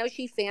Trump. I know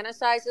she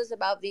fantasizes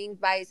about being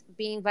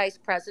vice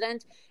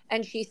president,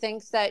 and she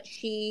thinks that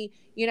she,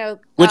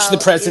 which the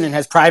president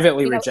has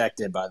privately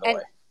rejected, by the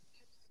way.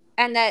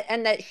 And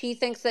that she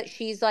thinks that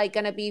she's like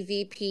going to be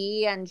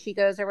VP, and she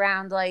goes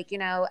around like,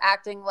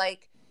 acting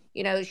like,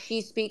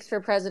 she speaks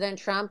for President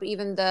Trump,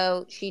 even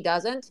though she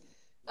doesn't.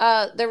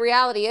 The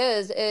reality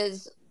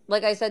is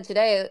like I said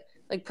today,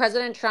 like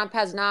President Trump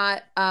has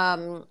not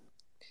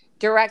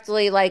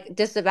directly like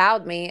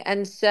disavowed me.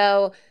 And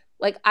so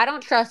like, I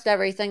don't trust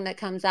everything that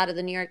comes out of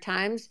the New York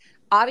Times.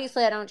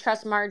 Obviously I don't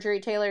trust Marjorie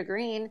Taylor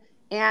Greene.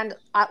 And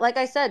like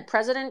I said,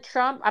 President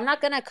Trump, I'm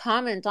not going to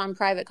comment on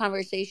private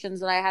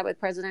conversations that I had with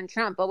President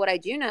Trump. But what I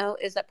do know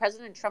is that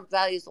President Trump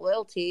values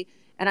loyalty.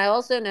 And I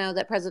also know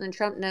that President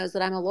Trump knows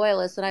that I'm a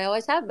loyalist, and I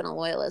always have been a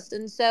loyalist.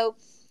 And so,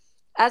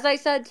 as I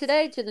said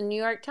today to the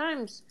New York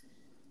Times,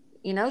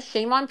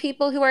 shame on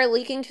people who are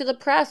leaking to the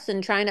press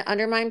and trying to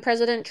undermine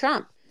President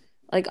Trump.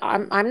 Like,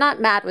 I'm not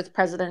mad with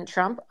President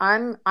Trump.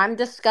 I'm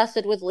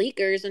disgusted with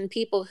leakers and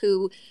people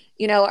who,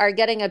 are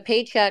getting a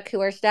paycheck, who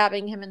are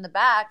stabbing him in the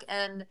back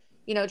and,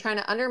 trying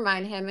to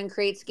undermine him and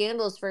create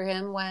scandals for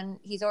him when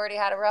he's already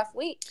had a rough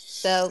week.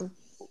 So,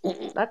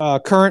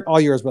 Current, all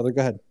yours, brother.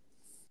 Go ahead.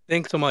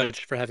 Thanks so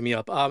much for having me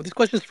up. This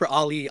question is for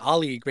Ali.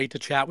 Ali, great to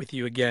chat with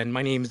you again.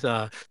 My name's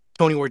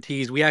Tony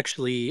Ortiz. We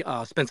actually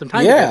spent some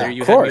time together.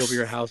 You had me over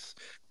your house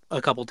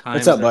a couple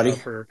times. What's up, buddy?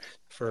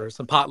 For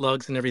some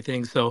potlucks and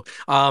everything. So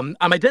I'm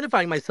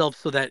identifying myself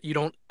so that you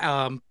don't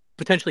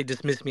potentially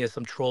dismiss me as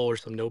some troll or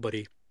some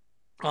nobody.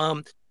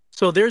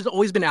 So there's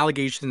always been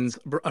allegations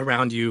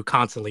around you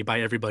constantly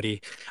by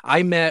everybody.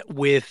 I met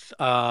with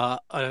a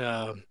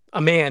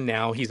man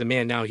now. He's a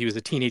man now. He was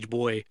a teenage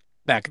boy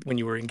back when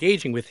you were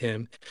engaging with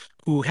him,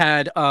 who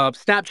had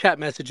Snapchat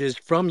messages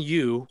from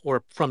you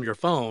or from your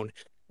phone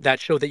that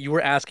showed that you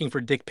were asking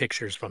for dick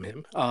pictures from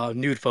him,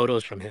 nude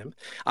photos from him.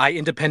 I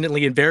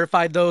independently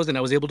verified those, and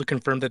I was able to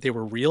confirm that they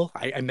were real.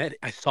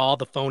 I saw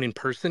the phone in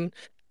person.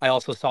 I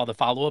also saw the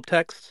follow-up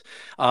texts.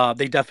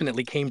 They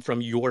definitely came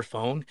from your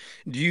phone.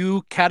 Do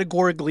you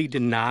categorically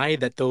deny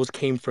that those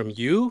came from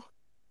you?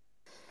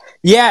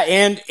 Yeah,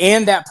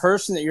 and that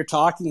person that you're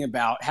talking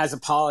about has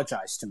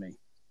apologized to me.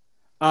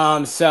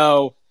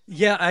 So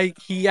yeah,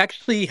 he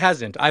actually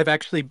hasn't. I've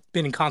actually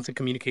been in constant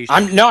communication.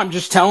 I'm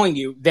just telling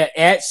you that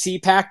at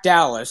CPAC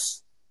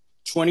Dallas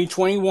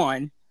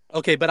 2021.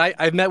 Okay, but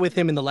I've met with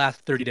him in the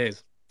last 30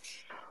 days.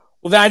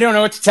 Well, then I don't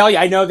know what to tell you.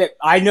 I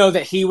know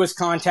that he was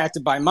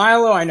contacted by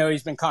Milo. I know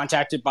he's been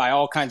contacted by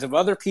all kinds of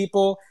other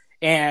people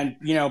and,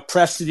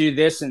 pressed to do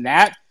this and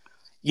that.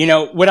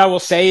 What I will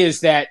say is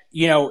that,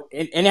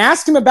 and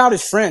ask him about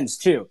his friends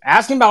too.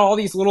 Ask him about all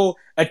these little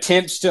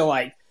attempts to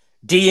like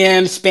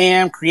DM,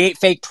 spam, create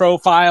fake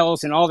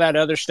profiles and all that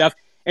other stuff,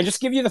 and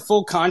just give you the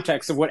full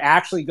context of what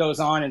actually goes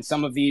on in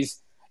some of these,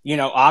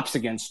 ops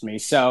against me.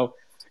 So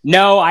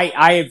no,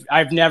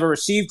 I've never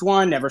received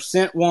one, never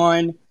sent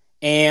one.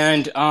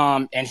 And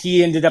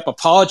he ended up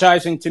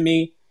apologizing to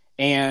me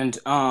and,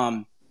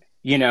 yeah,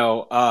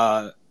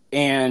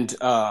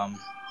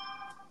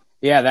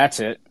 that's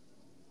it.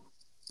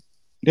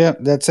 Yeah,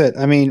 that's it.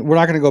 I mean, we're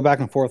not going to go back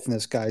and forth on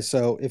this, guys.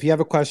 So if you have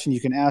a question, you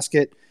can ask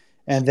it.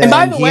 And then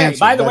by the way,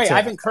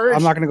 I've encouraged.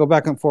 I'm not going to go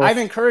back and forth. I've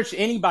encouraged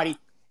anybody.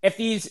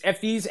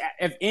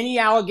 if any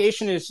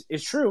allegation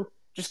is true,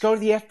 just go to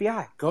the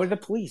FBI, go to the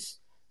police,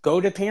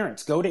 go to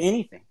parents, go to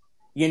anything.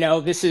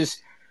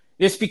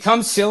 This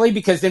becomes silly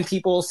because then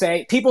people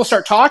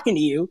start talking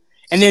to you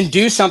and then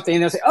do something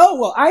and they'll say, oh,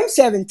 well, I'm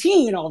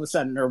 17 all of a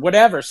sudden or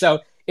whatever.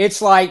 So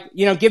it's like,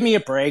 give me a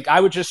break.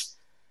 I would just,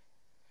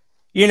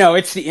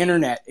 it's the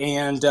internet.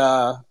 And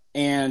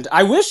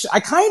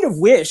I kind of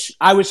wish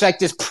I was like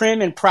this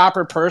prim and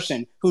proper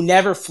person who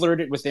never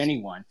flirted with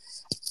anyone.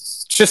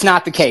 It's just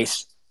not the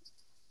case.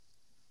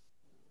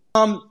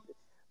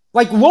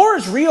 Like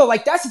Laura's real.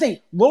 Like that's the thing.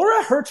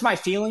 Laura hurts my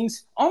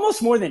feelings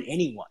almost more than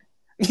anyone,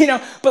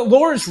 but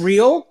Laura's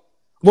real.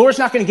 Laura's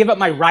not going to give up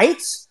my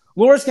rights.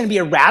 Laura's going to be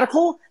a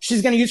radical.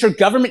 She's going to use her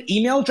government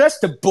email address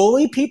to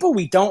bully people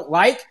we don't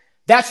like.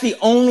 That's the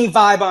only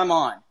vibe I'm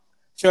on.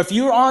 So if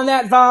you're on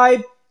that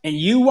vibe and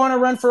you want to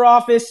run for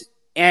office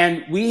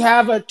and we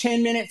have a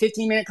 10-minute,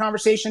 15-minute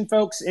conversation,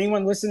 folks,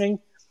 anyone listening,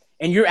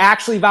 and you're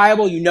actually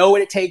viable, you know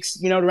what it takes,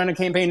 to run a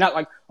campaign, not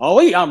like, oh,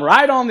 I'm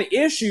right on the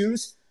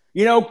issues.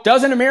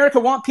 Doesn't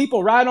America want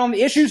people right on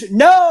the issues?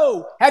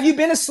 No! Have you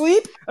been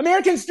asleep?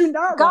 Americans do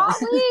not want.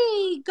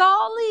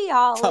 Golly,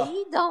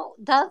 Ollie.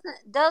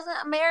 Doesn't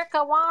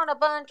America want a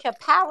bunch of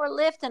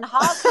powerlifting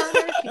hog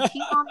hunters who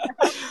cheat on their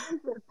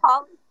husbands with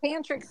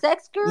polytantric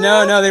sex girls?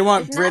 No, they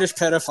want British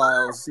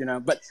pedophiles,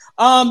 But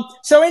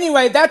so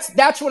anyway,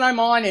 that's what I'm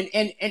on, and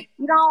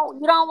you don't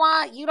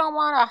want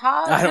a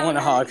hog hunter? I don't want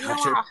a hog hunter. You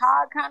don't want a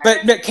hog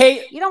hunter? But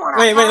Kate, you don't want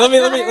wait, let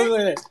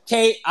me.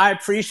 Kate, I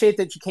appreciate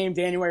that you came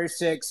January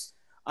 6th.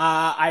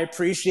 I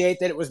appreciate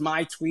that it was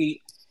my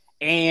tweet,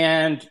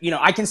 and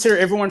I consider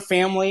everyone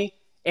family.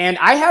 And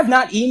I have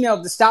not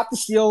emailed the Stop the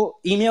Steal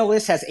email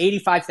list. Has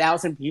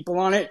 85,000 people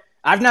on it.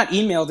 I've not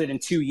emailed it in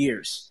 2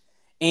 years,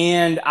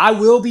 and I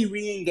will be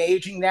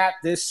re-engaging that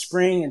this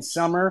spring and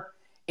summer.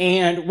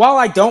 And while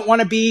I don't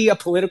want to be a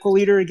political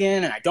leader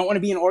again, and I don't want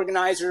to be an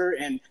organizer,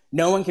 and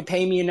no one can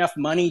pay me enough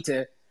money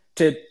to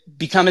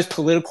become as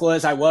political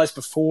as I was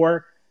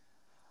before,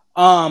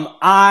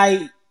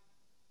 I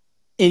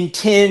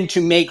intend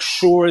to make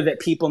sure that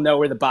people know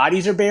where the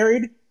bodies are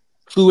buried,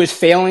 who is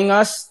failing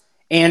us,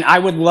 and I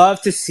would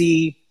love to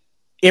see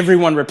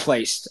everyone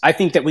replaced. I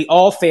think that we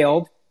all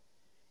failed,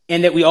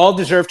 and that we all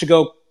deserve to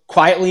go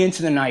quietly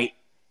into the night,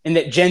 and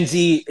that Gen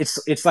Z,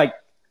 it's like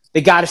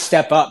they got to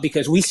step up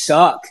because we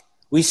suck.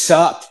 We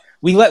sucked.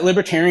 We let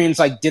libertarians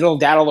like diddle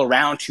daddle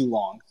around too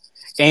long,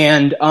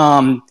 and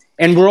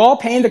we're all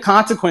paying the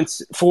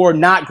consequence for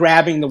not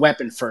grabbing the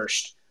weapon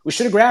first. We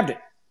should have grabbed it.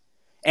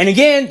 And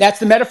again, that's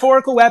the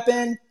metaphorical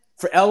weapon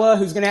for Ella,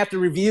 who's going to have to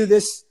review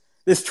this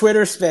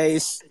Twitter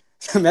space.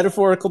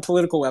 Metaphorical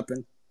political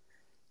weapon.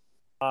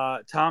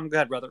 Tom, go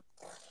ahead, brother.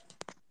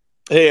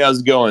 Hey, how's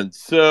it going?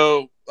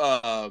 So,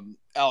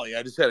 Allie,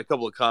 I just had a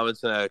couple of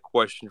comments and I had a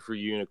question for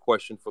you and a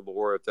question for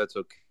Laura, if that's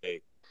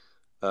okay.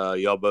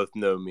 Y'all both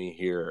know me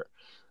here.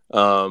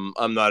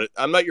 I'm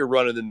not your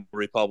run-of-the-mill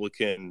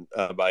Republican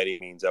by any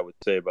means, I would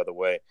say, by the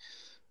way.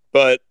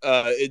 But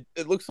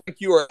it looks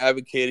like you are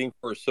advocating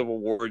for a civil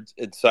war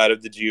inside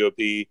of the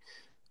GOP.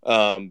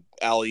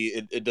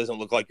 Allie, it doesn't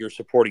look like you're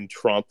supporting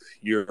Trump.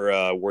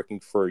 You're working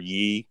for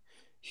Ye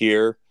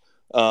here.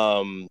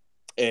 And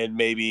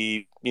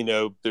maybe,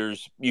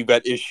 you've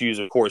got issues,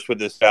 of course, with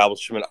the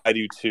establishment. I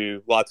do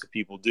too. Lots of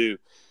people do.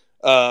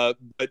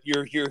 But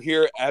you're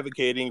here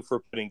advocating for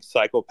putting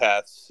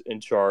psychopaths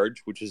in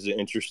charge, which is an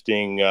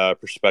interesting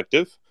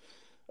perspective.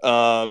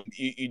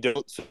 You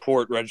don't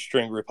support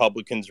registering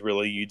Republicans,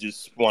 really. You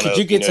just want to. Could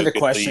you get to the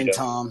question,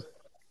 Tom?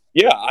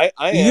 Yeah,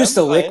 I You used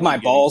to lick my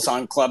balls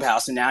on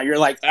Clubhouse, and now you're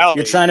like,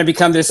 you're trying to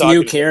become this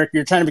new character.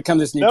 You're trying to become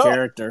this new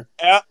character.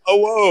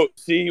 Whoa!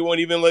 See, he won't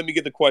even let me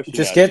get the question.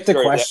 Just get the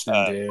question,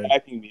 dude.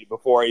 Attacking me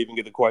before I even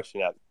get the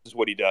question out. This is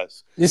what he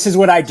does. This is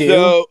what I do.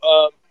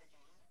 So,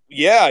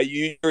 yeah,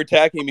 you're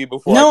attacking me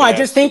before. No, I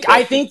think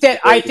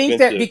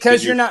that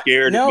because you're not.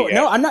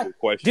 No, I'm not.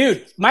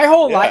 Dude, my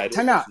whole life.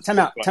 Time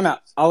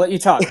out. I'll let you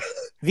talk.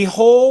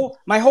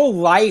 My whole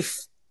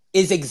life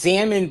is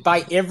examined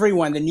by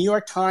everyone, the New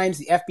York Times,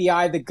 the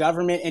FBI, the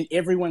government, and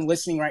everyone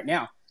listening right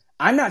now.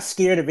 I'm not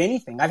scared of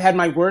anything. I've had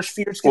my worst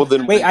fears.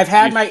 I've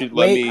had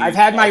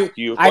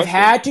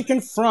to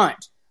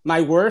confront my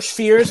worst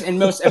fears and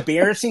most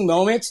embarrassing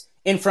moments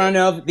in front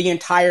of the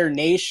entire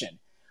nation.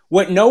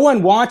 What no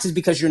one wants is,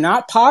 because you're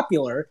not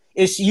popular,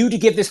 is you to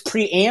give this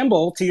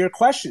preamble to your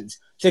questions.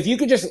 So if you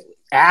could just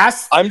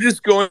ask. I'm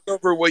just going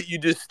over what you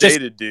just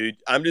stated, dude.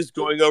 I'm just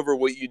going over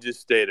what you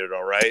just stated,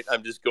 all right?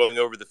 I'm just going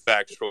over the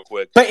facts real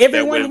quick. But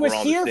everyone was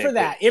here for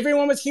that.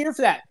 Everyone was here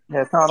for that.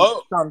 Yeah, Tom,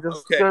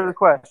 just go to the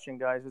question,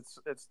 guys.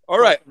 It's all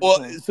right.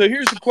 Well, so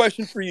here's the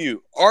question for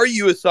you. Are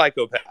you a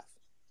psychopath?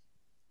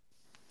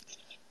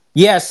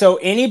 Yeah, so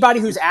anybody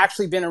who's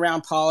actually been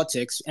around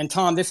politics, and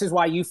Tom, this is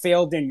why you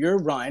failed in your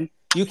run.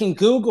 You can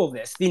Google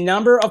this. The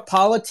number of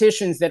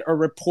politicians that are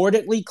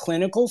reportedly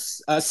clinical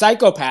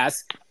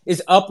psychopaths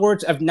is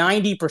upwards of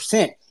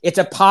 90%. It's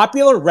a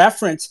popular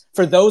reference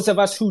for those of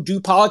us who do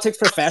politics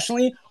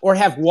professionally or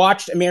have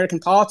watched American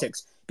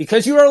politics.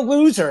 Because you're a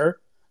loser,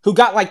 who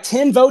got like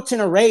 10 votes in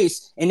a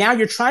race, and now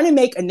you're trying to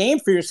make a name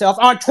for yourself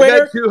on I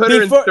Twitter got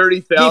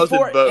 230,000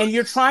 votes. and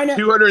you're trying to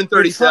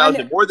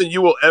 230,000, more than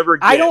you will ever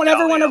get. I don't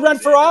ever want to run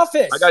for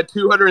office. I got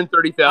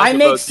 230,000 I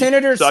make votes.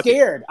 senators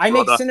scared. I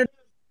make senators.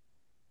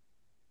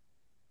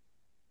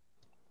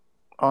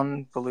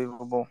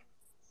 Unbelievable.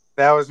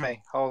 That was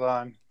me. Hold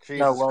on. Jesus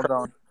No, well Christ.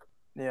 done.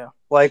 Yeah.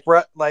 Like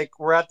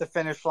we're at the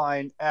finish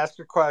line. Ask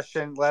a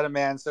question. Let him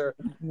answer.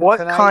 What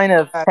Tonight, kind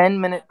of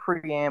 10-minute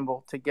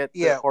preamble to get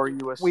Yeah, the, or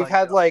you a we've psycho?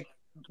 had like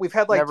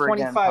Never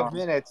again, 25 Tom.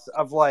 minutes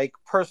of like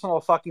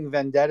personal fucking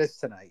vendettas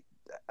tonight.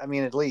 I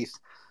mean, at least.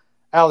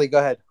 Ali, go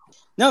ahead.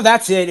 No,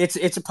 that's it.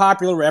 It's a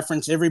popular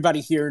reference.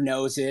 Everybody here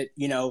knows it.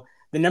 You know,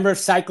 the number of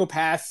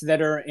psychopaths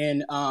that are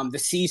in the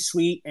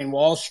C-suite and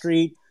Wall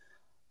Street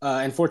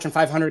and Fortune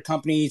 500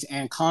 companies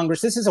and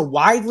Congress. This is a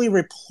widely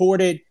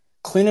reported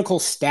clinical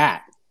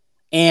stat.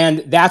 And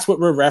that's what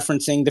we're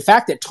referencing. The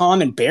fact that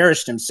Tom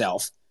embarrassed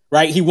himself,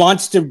 right? He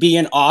wants to be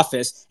in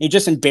office. He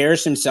just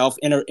embarrassed himself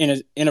in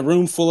a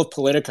room full of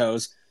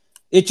politicos.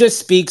 It just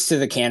speaks to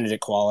the candidate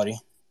quality.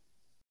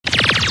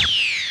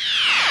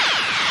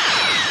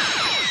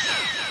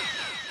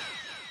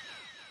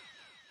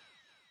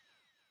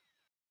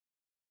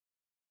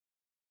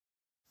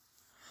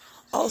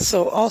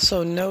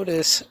 Also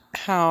notice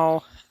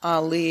how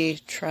Ali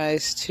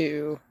tries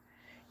to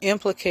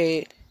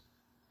implicate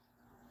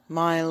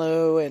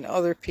Milo and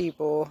other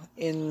people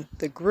in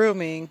the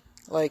grooming,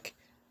 like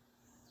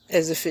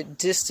as if it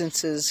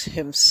distances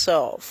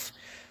himself.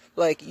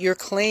 Like you're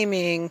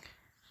claiming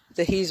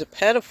that he's a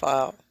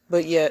pedophile,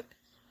 but yet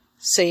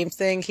same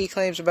thing he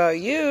claims about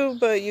you,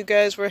 but you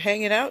guys were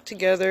hanging out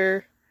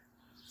together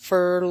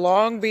for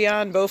long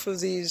beyond both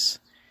of these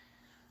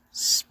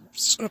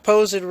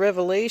supposed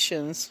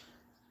revelations.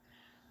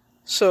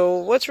 So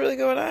what's really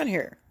going on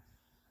here?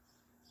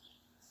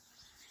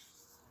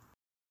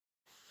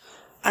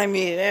 I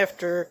mean,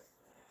 after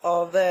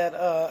all that,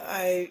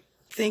 I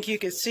think you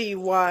can see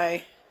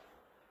why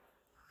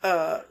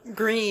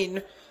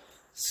Green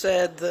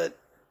said that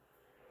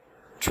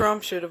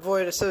Trump should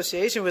avoid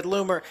association with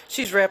Loomer.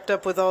 She's wrapped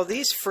up with all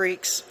these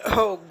freaks.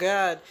 Oh,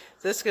 God.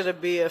 This is going to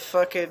be a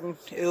fucking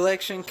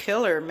election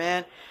killer,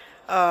 man.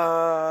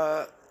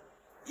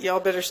 Y'all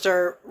better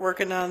start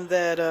working on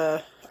that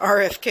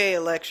RFK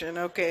election,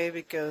 okay?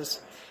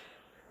 Because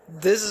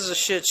this is a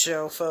shit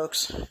show,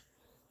 folks.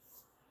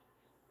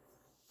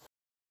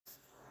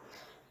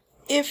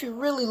 If you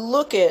really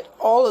look at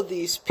all of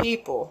these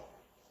people,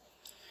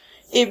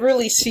 it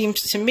really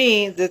seems to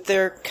me that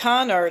they're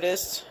con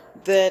artists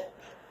that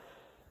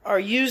are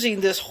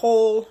using this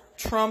whole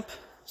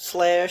Trump/MAGA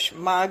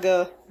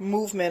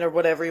movement, or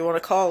whatever you want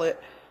to call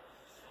it,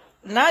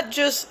 not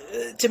just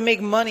to make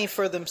money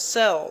for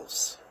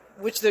themselves,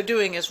 which they're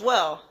doing as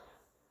well,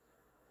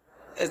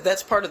 as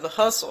that's part of the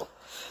hustle,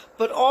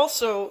 but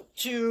also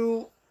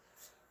to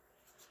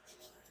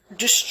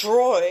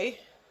destroy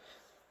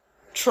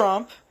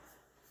Trump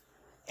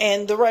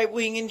and the right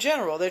wing in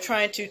general. They're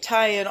trying to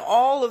tie in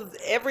all of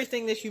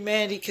everything that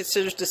humanity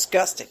considers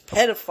disgusting.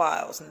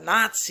 Pedophiles,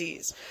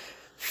 Nazis,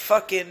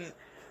 fucking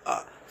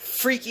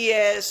freaky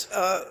ass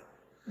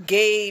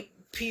gay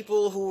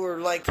people who are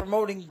like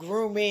promoting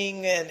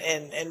grooming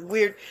and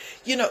weird,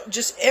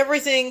 just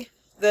everything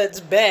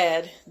that's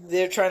bad.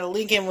 They're trying to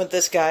link in with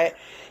this guy.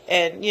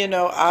 And,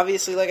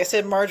 obviously, like I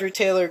said, Marjorie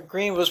Taylor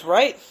Greene was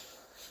right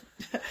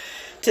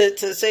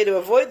to say to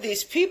avoid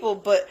these people,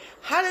 but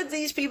how did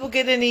these people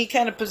get any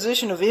kind of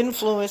position of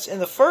influence in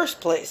the first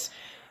place?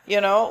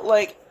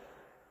 Like,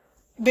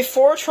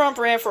 before Trump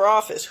ran for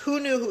office,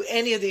 who knew who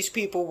any of these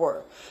people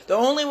were? The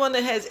only one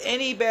that has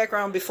any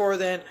background before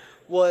then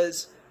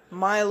was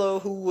Milo,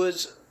 who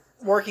was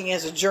working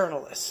as a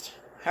journalist.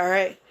 All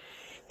right?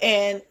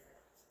 And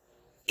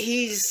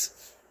he's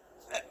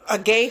a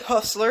gay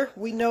hustler.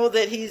 We know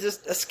that he's a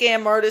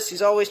scam artist.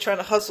 He's always trying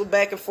to hustle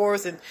back and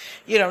forth and,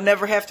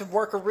 never have to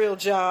work a real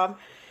job.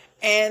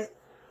 And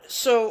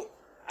so,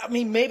 I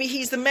mean, maybe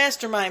he's the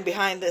mastermind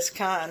behind this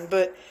con,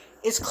 but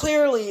it's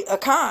clearly a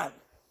con.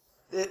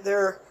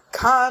 They're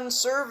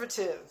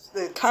conservatives.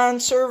 They're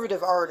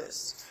conservative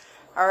artists.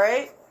 All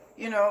right?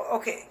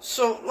 Okay.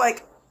 So,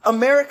 like,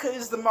 America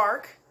is the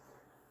mark.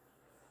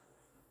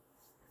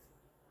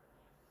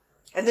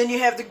 And then you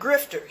have the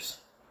grifters.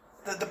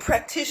 The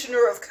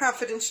practitioner of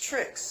confidence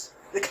tricks,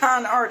 the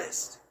con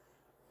artist.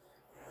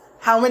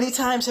 How many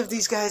times have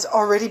these guys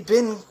already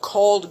been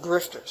called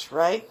grifters,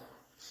 right?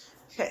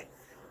 Okay.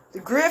 The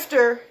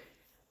grifter,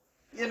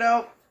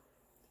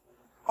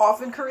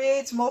 often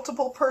creates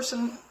multiple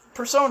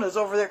personas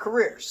over their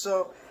careers.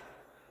 So,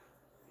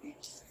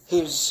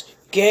 he's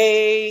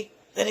gay,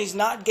 then he's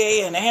not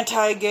gay and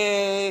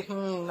anti-gay, I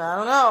don't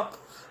know.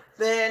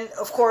 Then,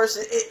 of course,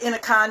 in a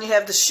con you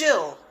have the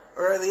shill,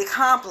 or the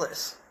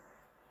accomplice,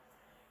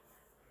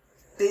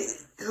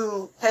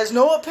 who has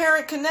no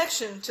apparent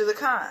connection to the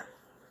con,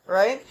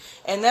 right?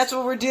 And that's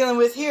what we're dealing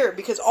with here,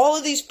 because all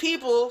of these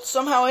people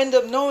somehow end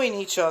up knowing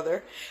each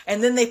other,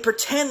 and then they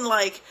pretend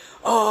like,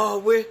 oh,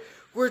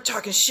 we're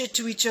talking shit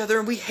to each other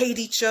and we hate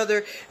each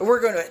other and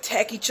we're going to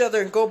attack each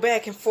other and go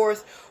back and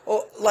forth,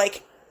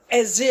 like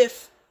as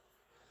if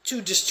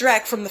to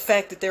distract from the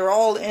fact that they're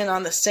all in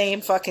on the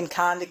same fucking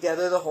con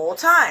together the whole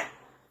time.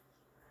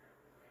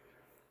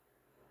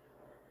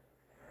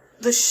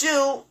 The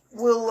shill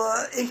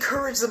will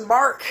encourage the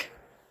mark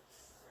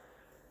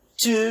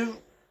to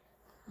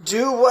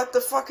do what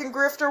the fucking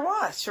grifter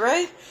wants,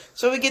 right?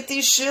 So we get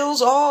these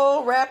shills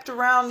all wrapped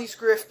around these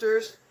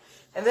grifters.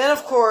 And then,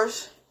 of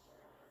course,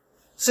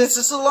 since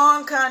it's a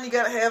long con, you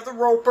gotta have the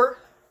roper.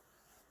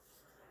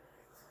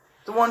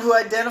 The one who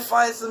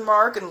identifies the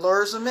mark and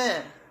lures them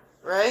in,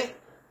 right?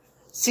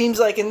 Seems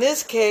like in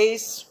this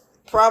case,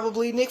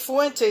 probably Nick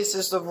Fuentes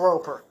is the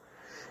roper.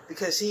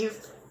 Because he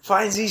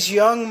finds these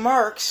young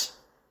marks.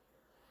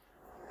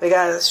 They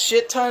got a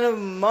shit ton of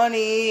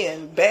money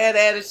and bad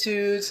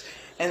attitudes.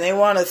 And they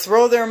want to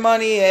throw their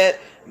money at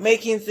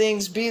making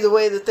things be the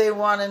way that they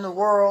want in the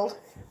world.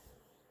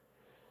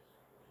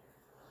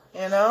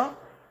 You know?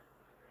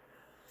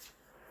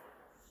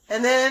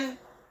 And then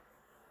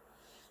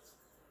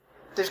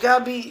there's got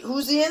to be,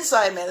 who's the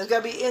inside man? There's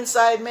got to be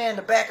inside man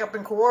to back up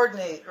and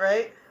coordinate,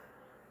 right?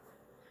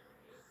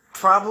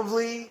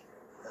 Probably,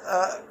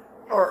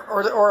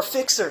 or a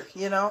fixer,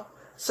 you know?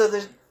 So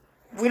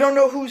we don't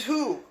know who's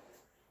who,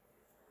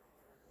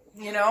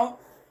 you know?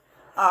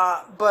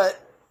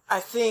 But I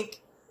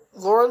think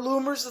Laura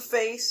Loomer's the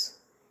face.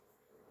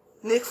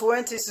 Nick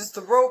Fuentes is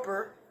the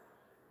roper.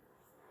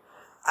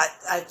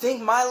 I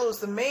think Milo's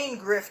the main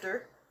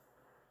grifter.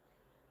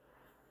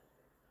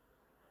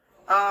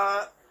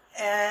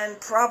 And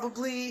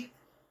probably,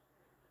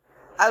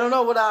 I don't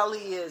know what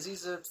Ali is.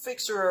 He's a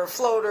fixer or a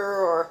floater,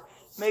 or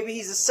maybe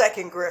he's a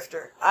second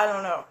grifter. I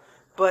don't know.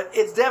 But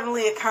it's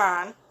definitely a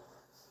con.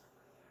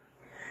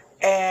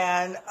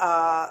 And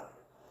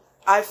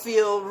I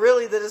feel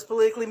really that it's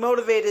politically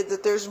motivated,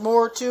 that there's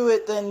more to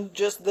it than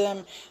just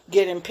them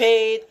getting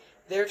paid.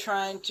 They're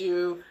trying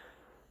to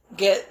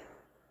get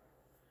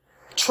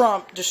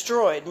Trump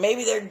destroyed.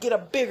 Maybe they'll get a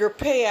bigger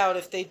payout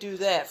if they do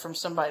that from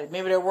somebody.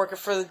 Maybe they're working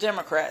for the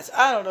Democrats.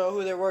 I don't know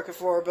who they're working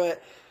for,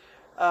 but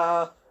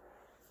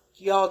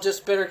y'all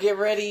just better get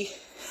ready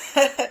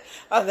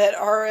on that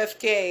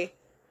RFK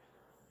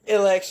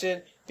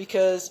election,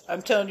 because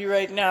I'm telling you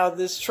right now,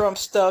 this Trump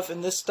stuff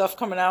and this stuff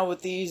coming out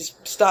with these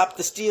Stop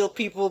the Steal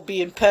people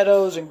being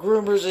pedos and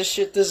groomers and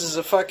shit, this is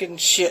a fucking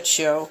shit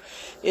show.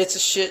 It's a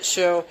shit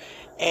show,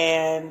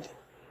 and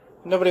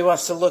nobody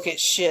wants to look at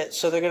shit,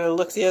 so they're going to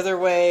look the other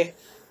way.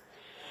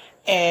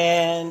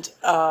 And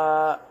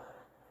I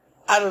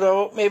don't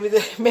know, maybe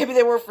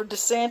they work for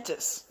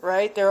DeSantis,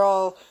 right? They're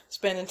all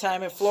spending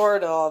time in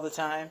Florida all the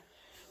time.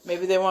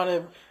 Maybe they want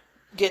to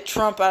get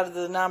Trump out of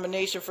the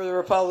nomination for the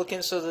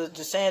Republicans so that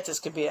DeSantis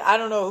could be. I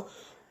don't know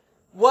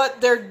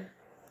what they're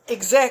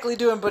exactly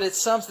doing, but it's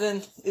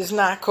something is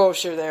not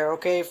kosher there,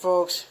 okay,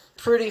 folks?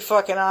 Pretty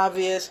fucking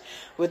obvious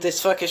with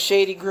this fucking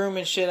shady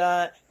grooming shit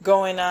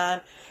going on.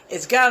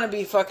 It's gotta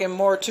be fucking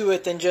more to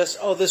it than just,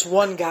 oh, this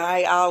one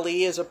guy,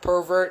 Ali, is a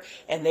pervert,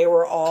 and they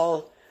were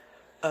all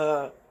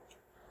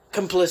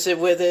complicit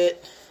with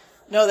it.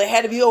 No, they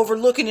had to be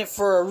overlooking it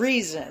for a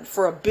reason,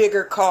 for a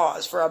bigger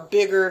cause, for a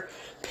bigger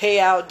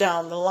payout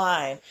down the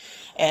line.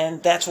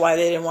 And that's why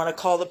they didn't want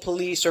to call the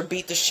police or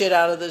beat the shit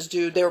out of this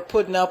dude. They were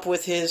putting up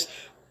with his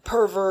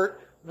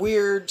pervert,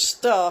 weird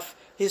stuff,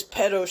 his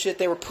pedo shit.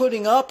 They were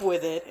putting up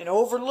with it and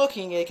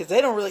overlooking it because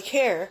they don't really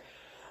care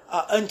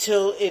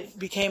until it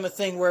became a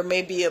thing where it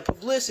may be a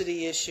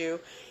publicity issue.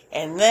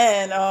 And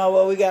then,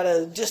 we got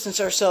to distance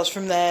ourselves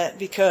from that,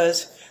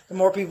 because the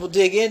more people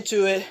dig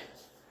into it,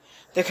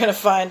 they're going to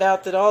find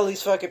out that all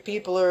these fucking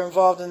people are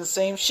involved in the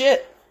same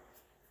shit.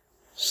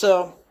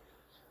 So,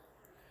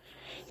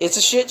 it's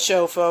a shit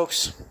show,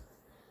 folks.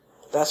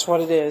 That's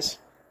what it is.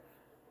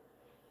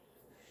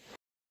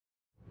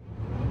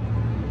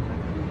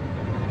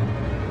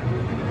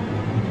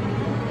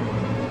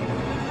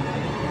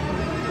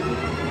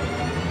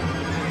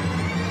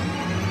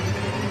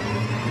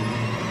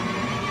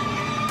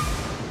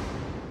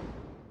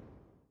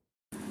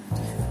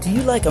 Do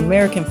you like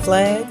American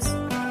flags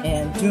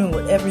and doing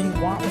whatever you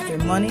want with your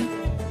money?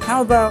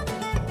 How about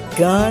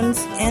guns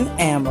and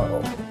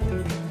ammo?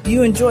 Do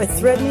you enjoy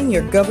threatening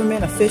your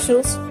government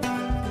officials?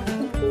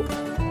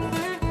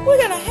 We're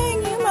gonna hang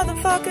you,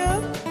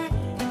 motherfucker!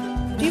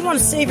 Do you want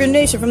to save your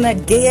nation from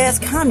that gay-ass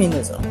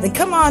communism? Then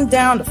come on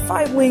down to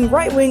Fightwing,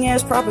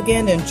 right-wing-ass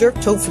propaganda and jerk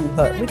tofu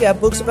hut. We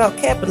got books about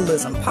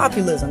capitalism,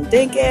 populism,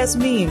 dank-ass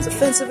memes,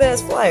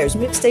 offensive-ass flyers,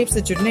 mixtapes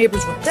that your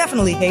neighbors will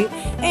definitely hate,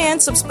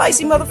 and some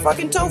spicy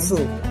motherfucking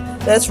tofu.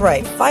 That's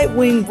right,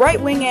 Fightwing,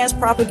 right-wing-ass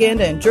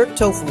propaganda and jerk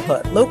tofu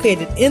hut,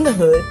 located in the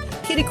hood,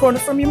 kitty corner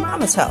from your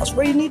mama's house,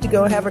 where you need to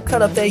go have her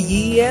cut up that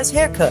yee-ass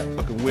haircut.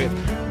 Fucking with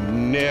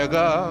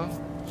nigga.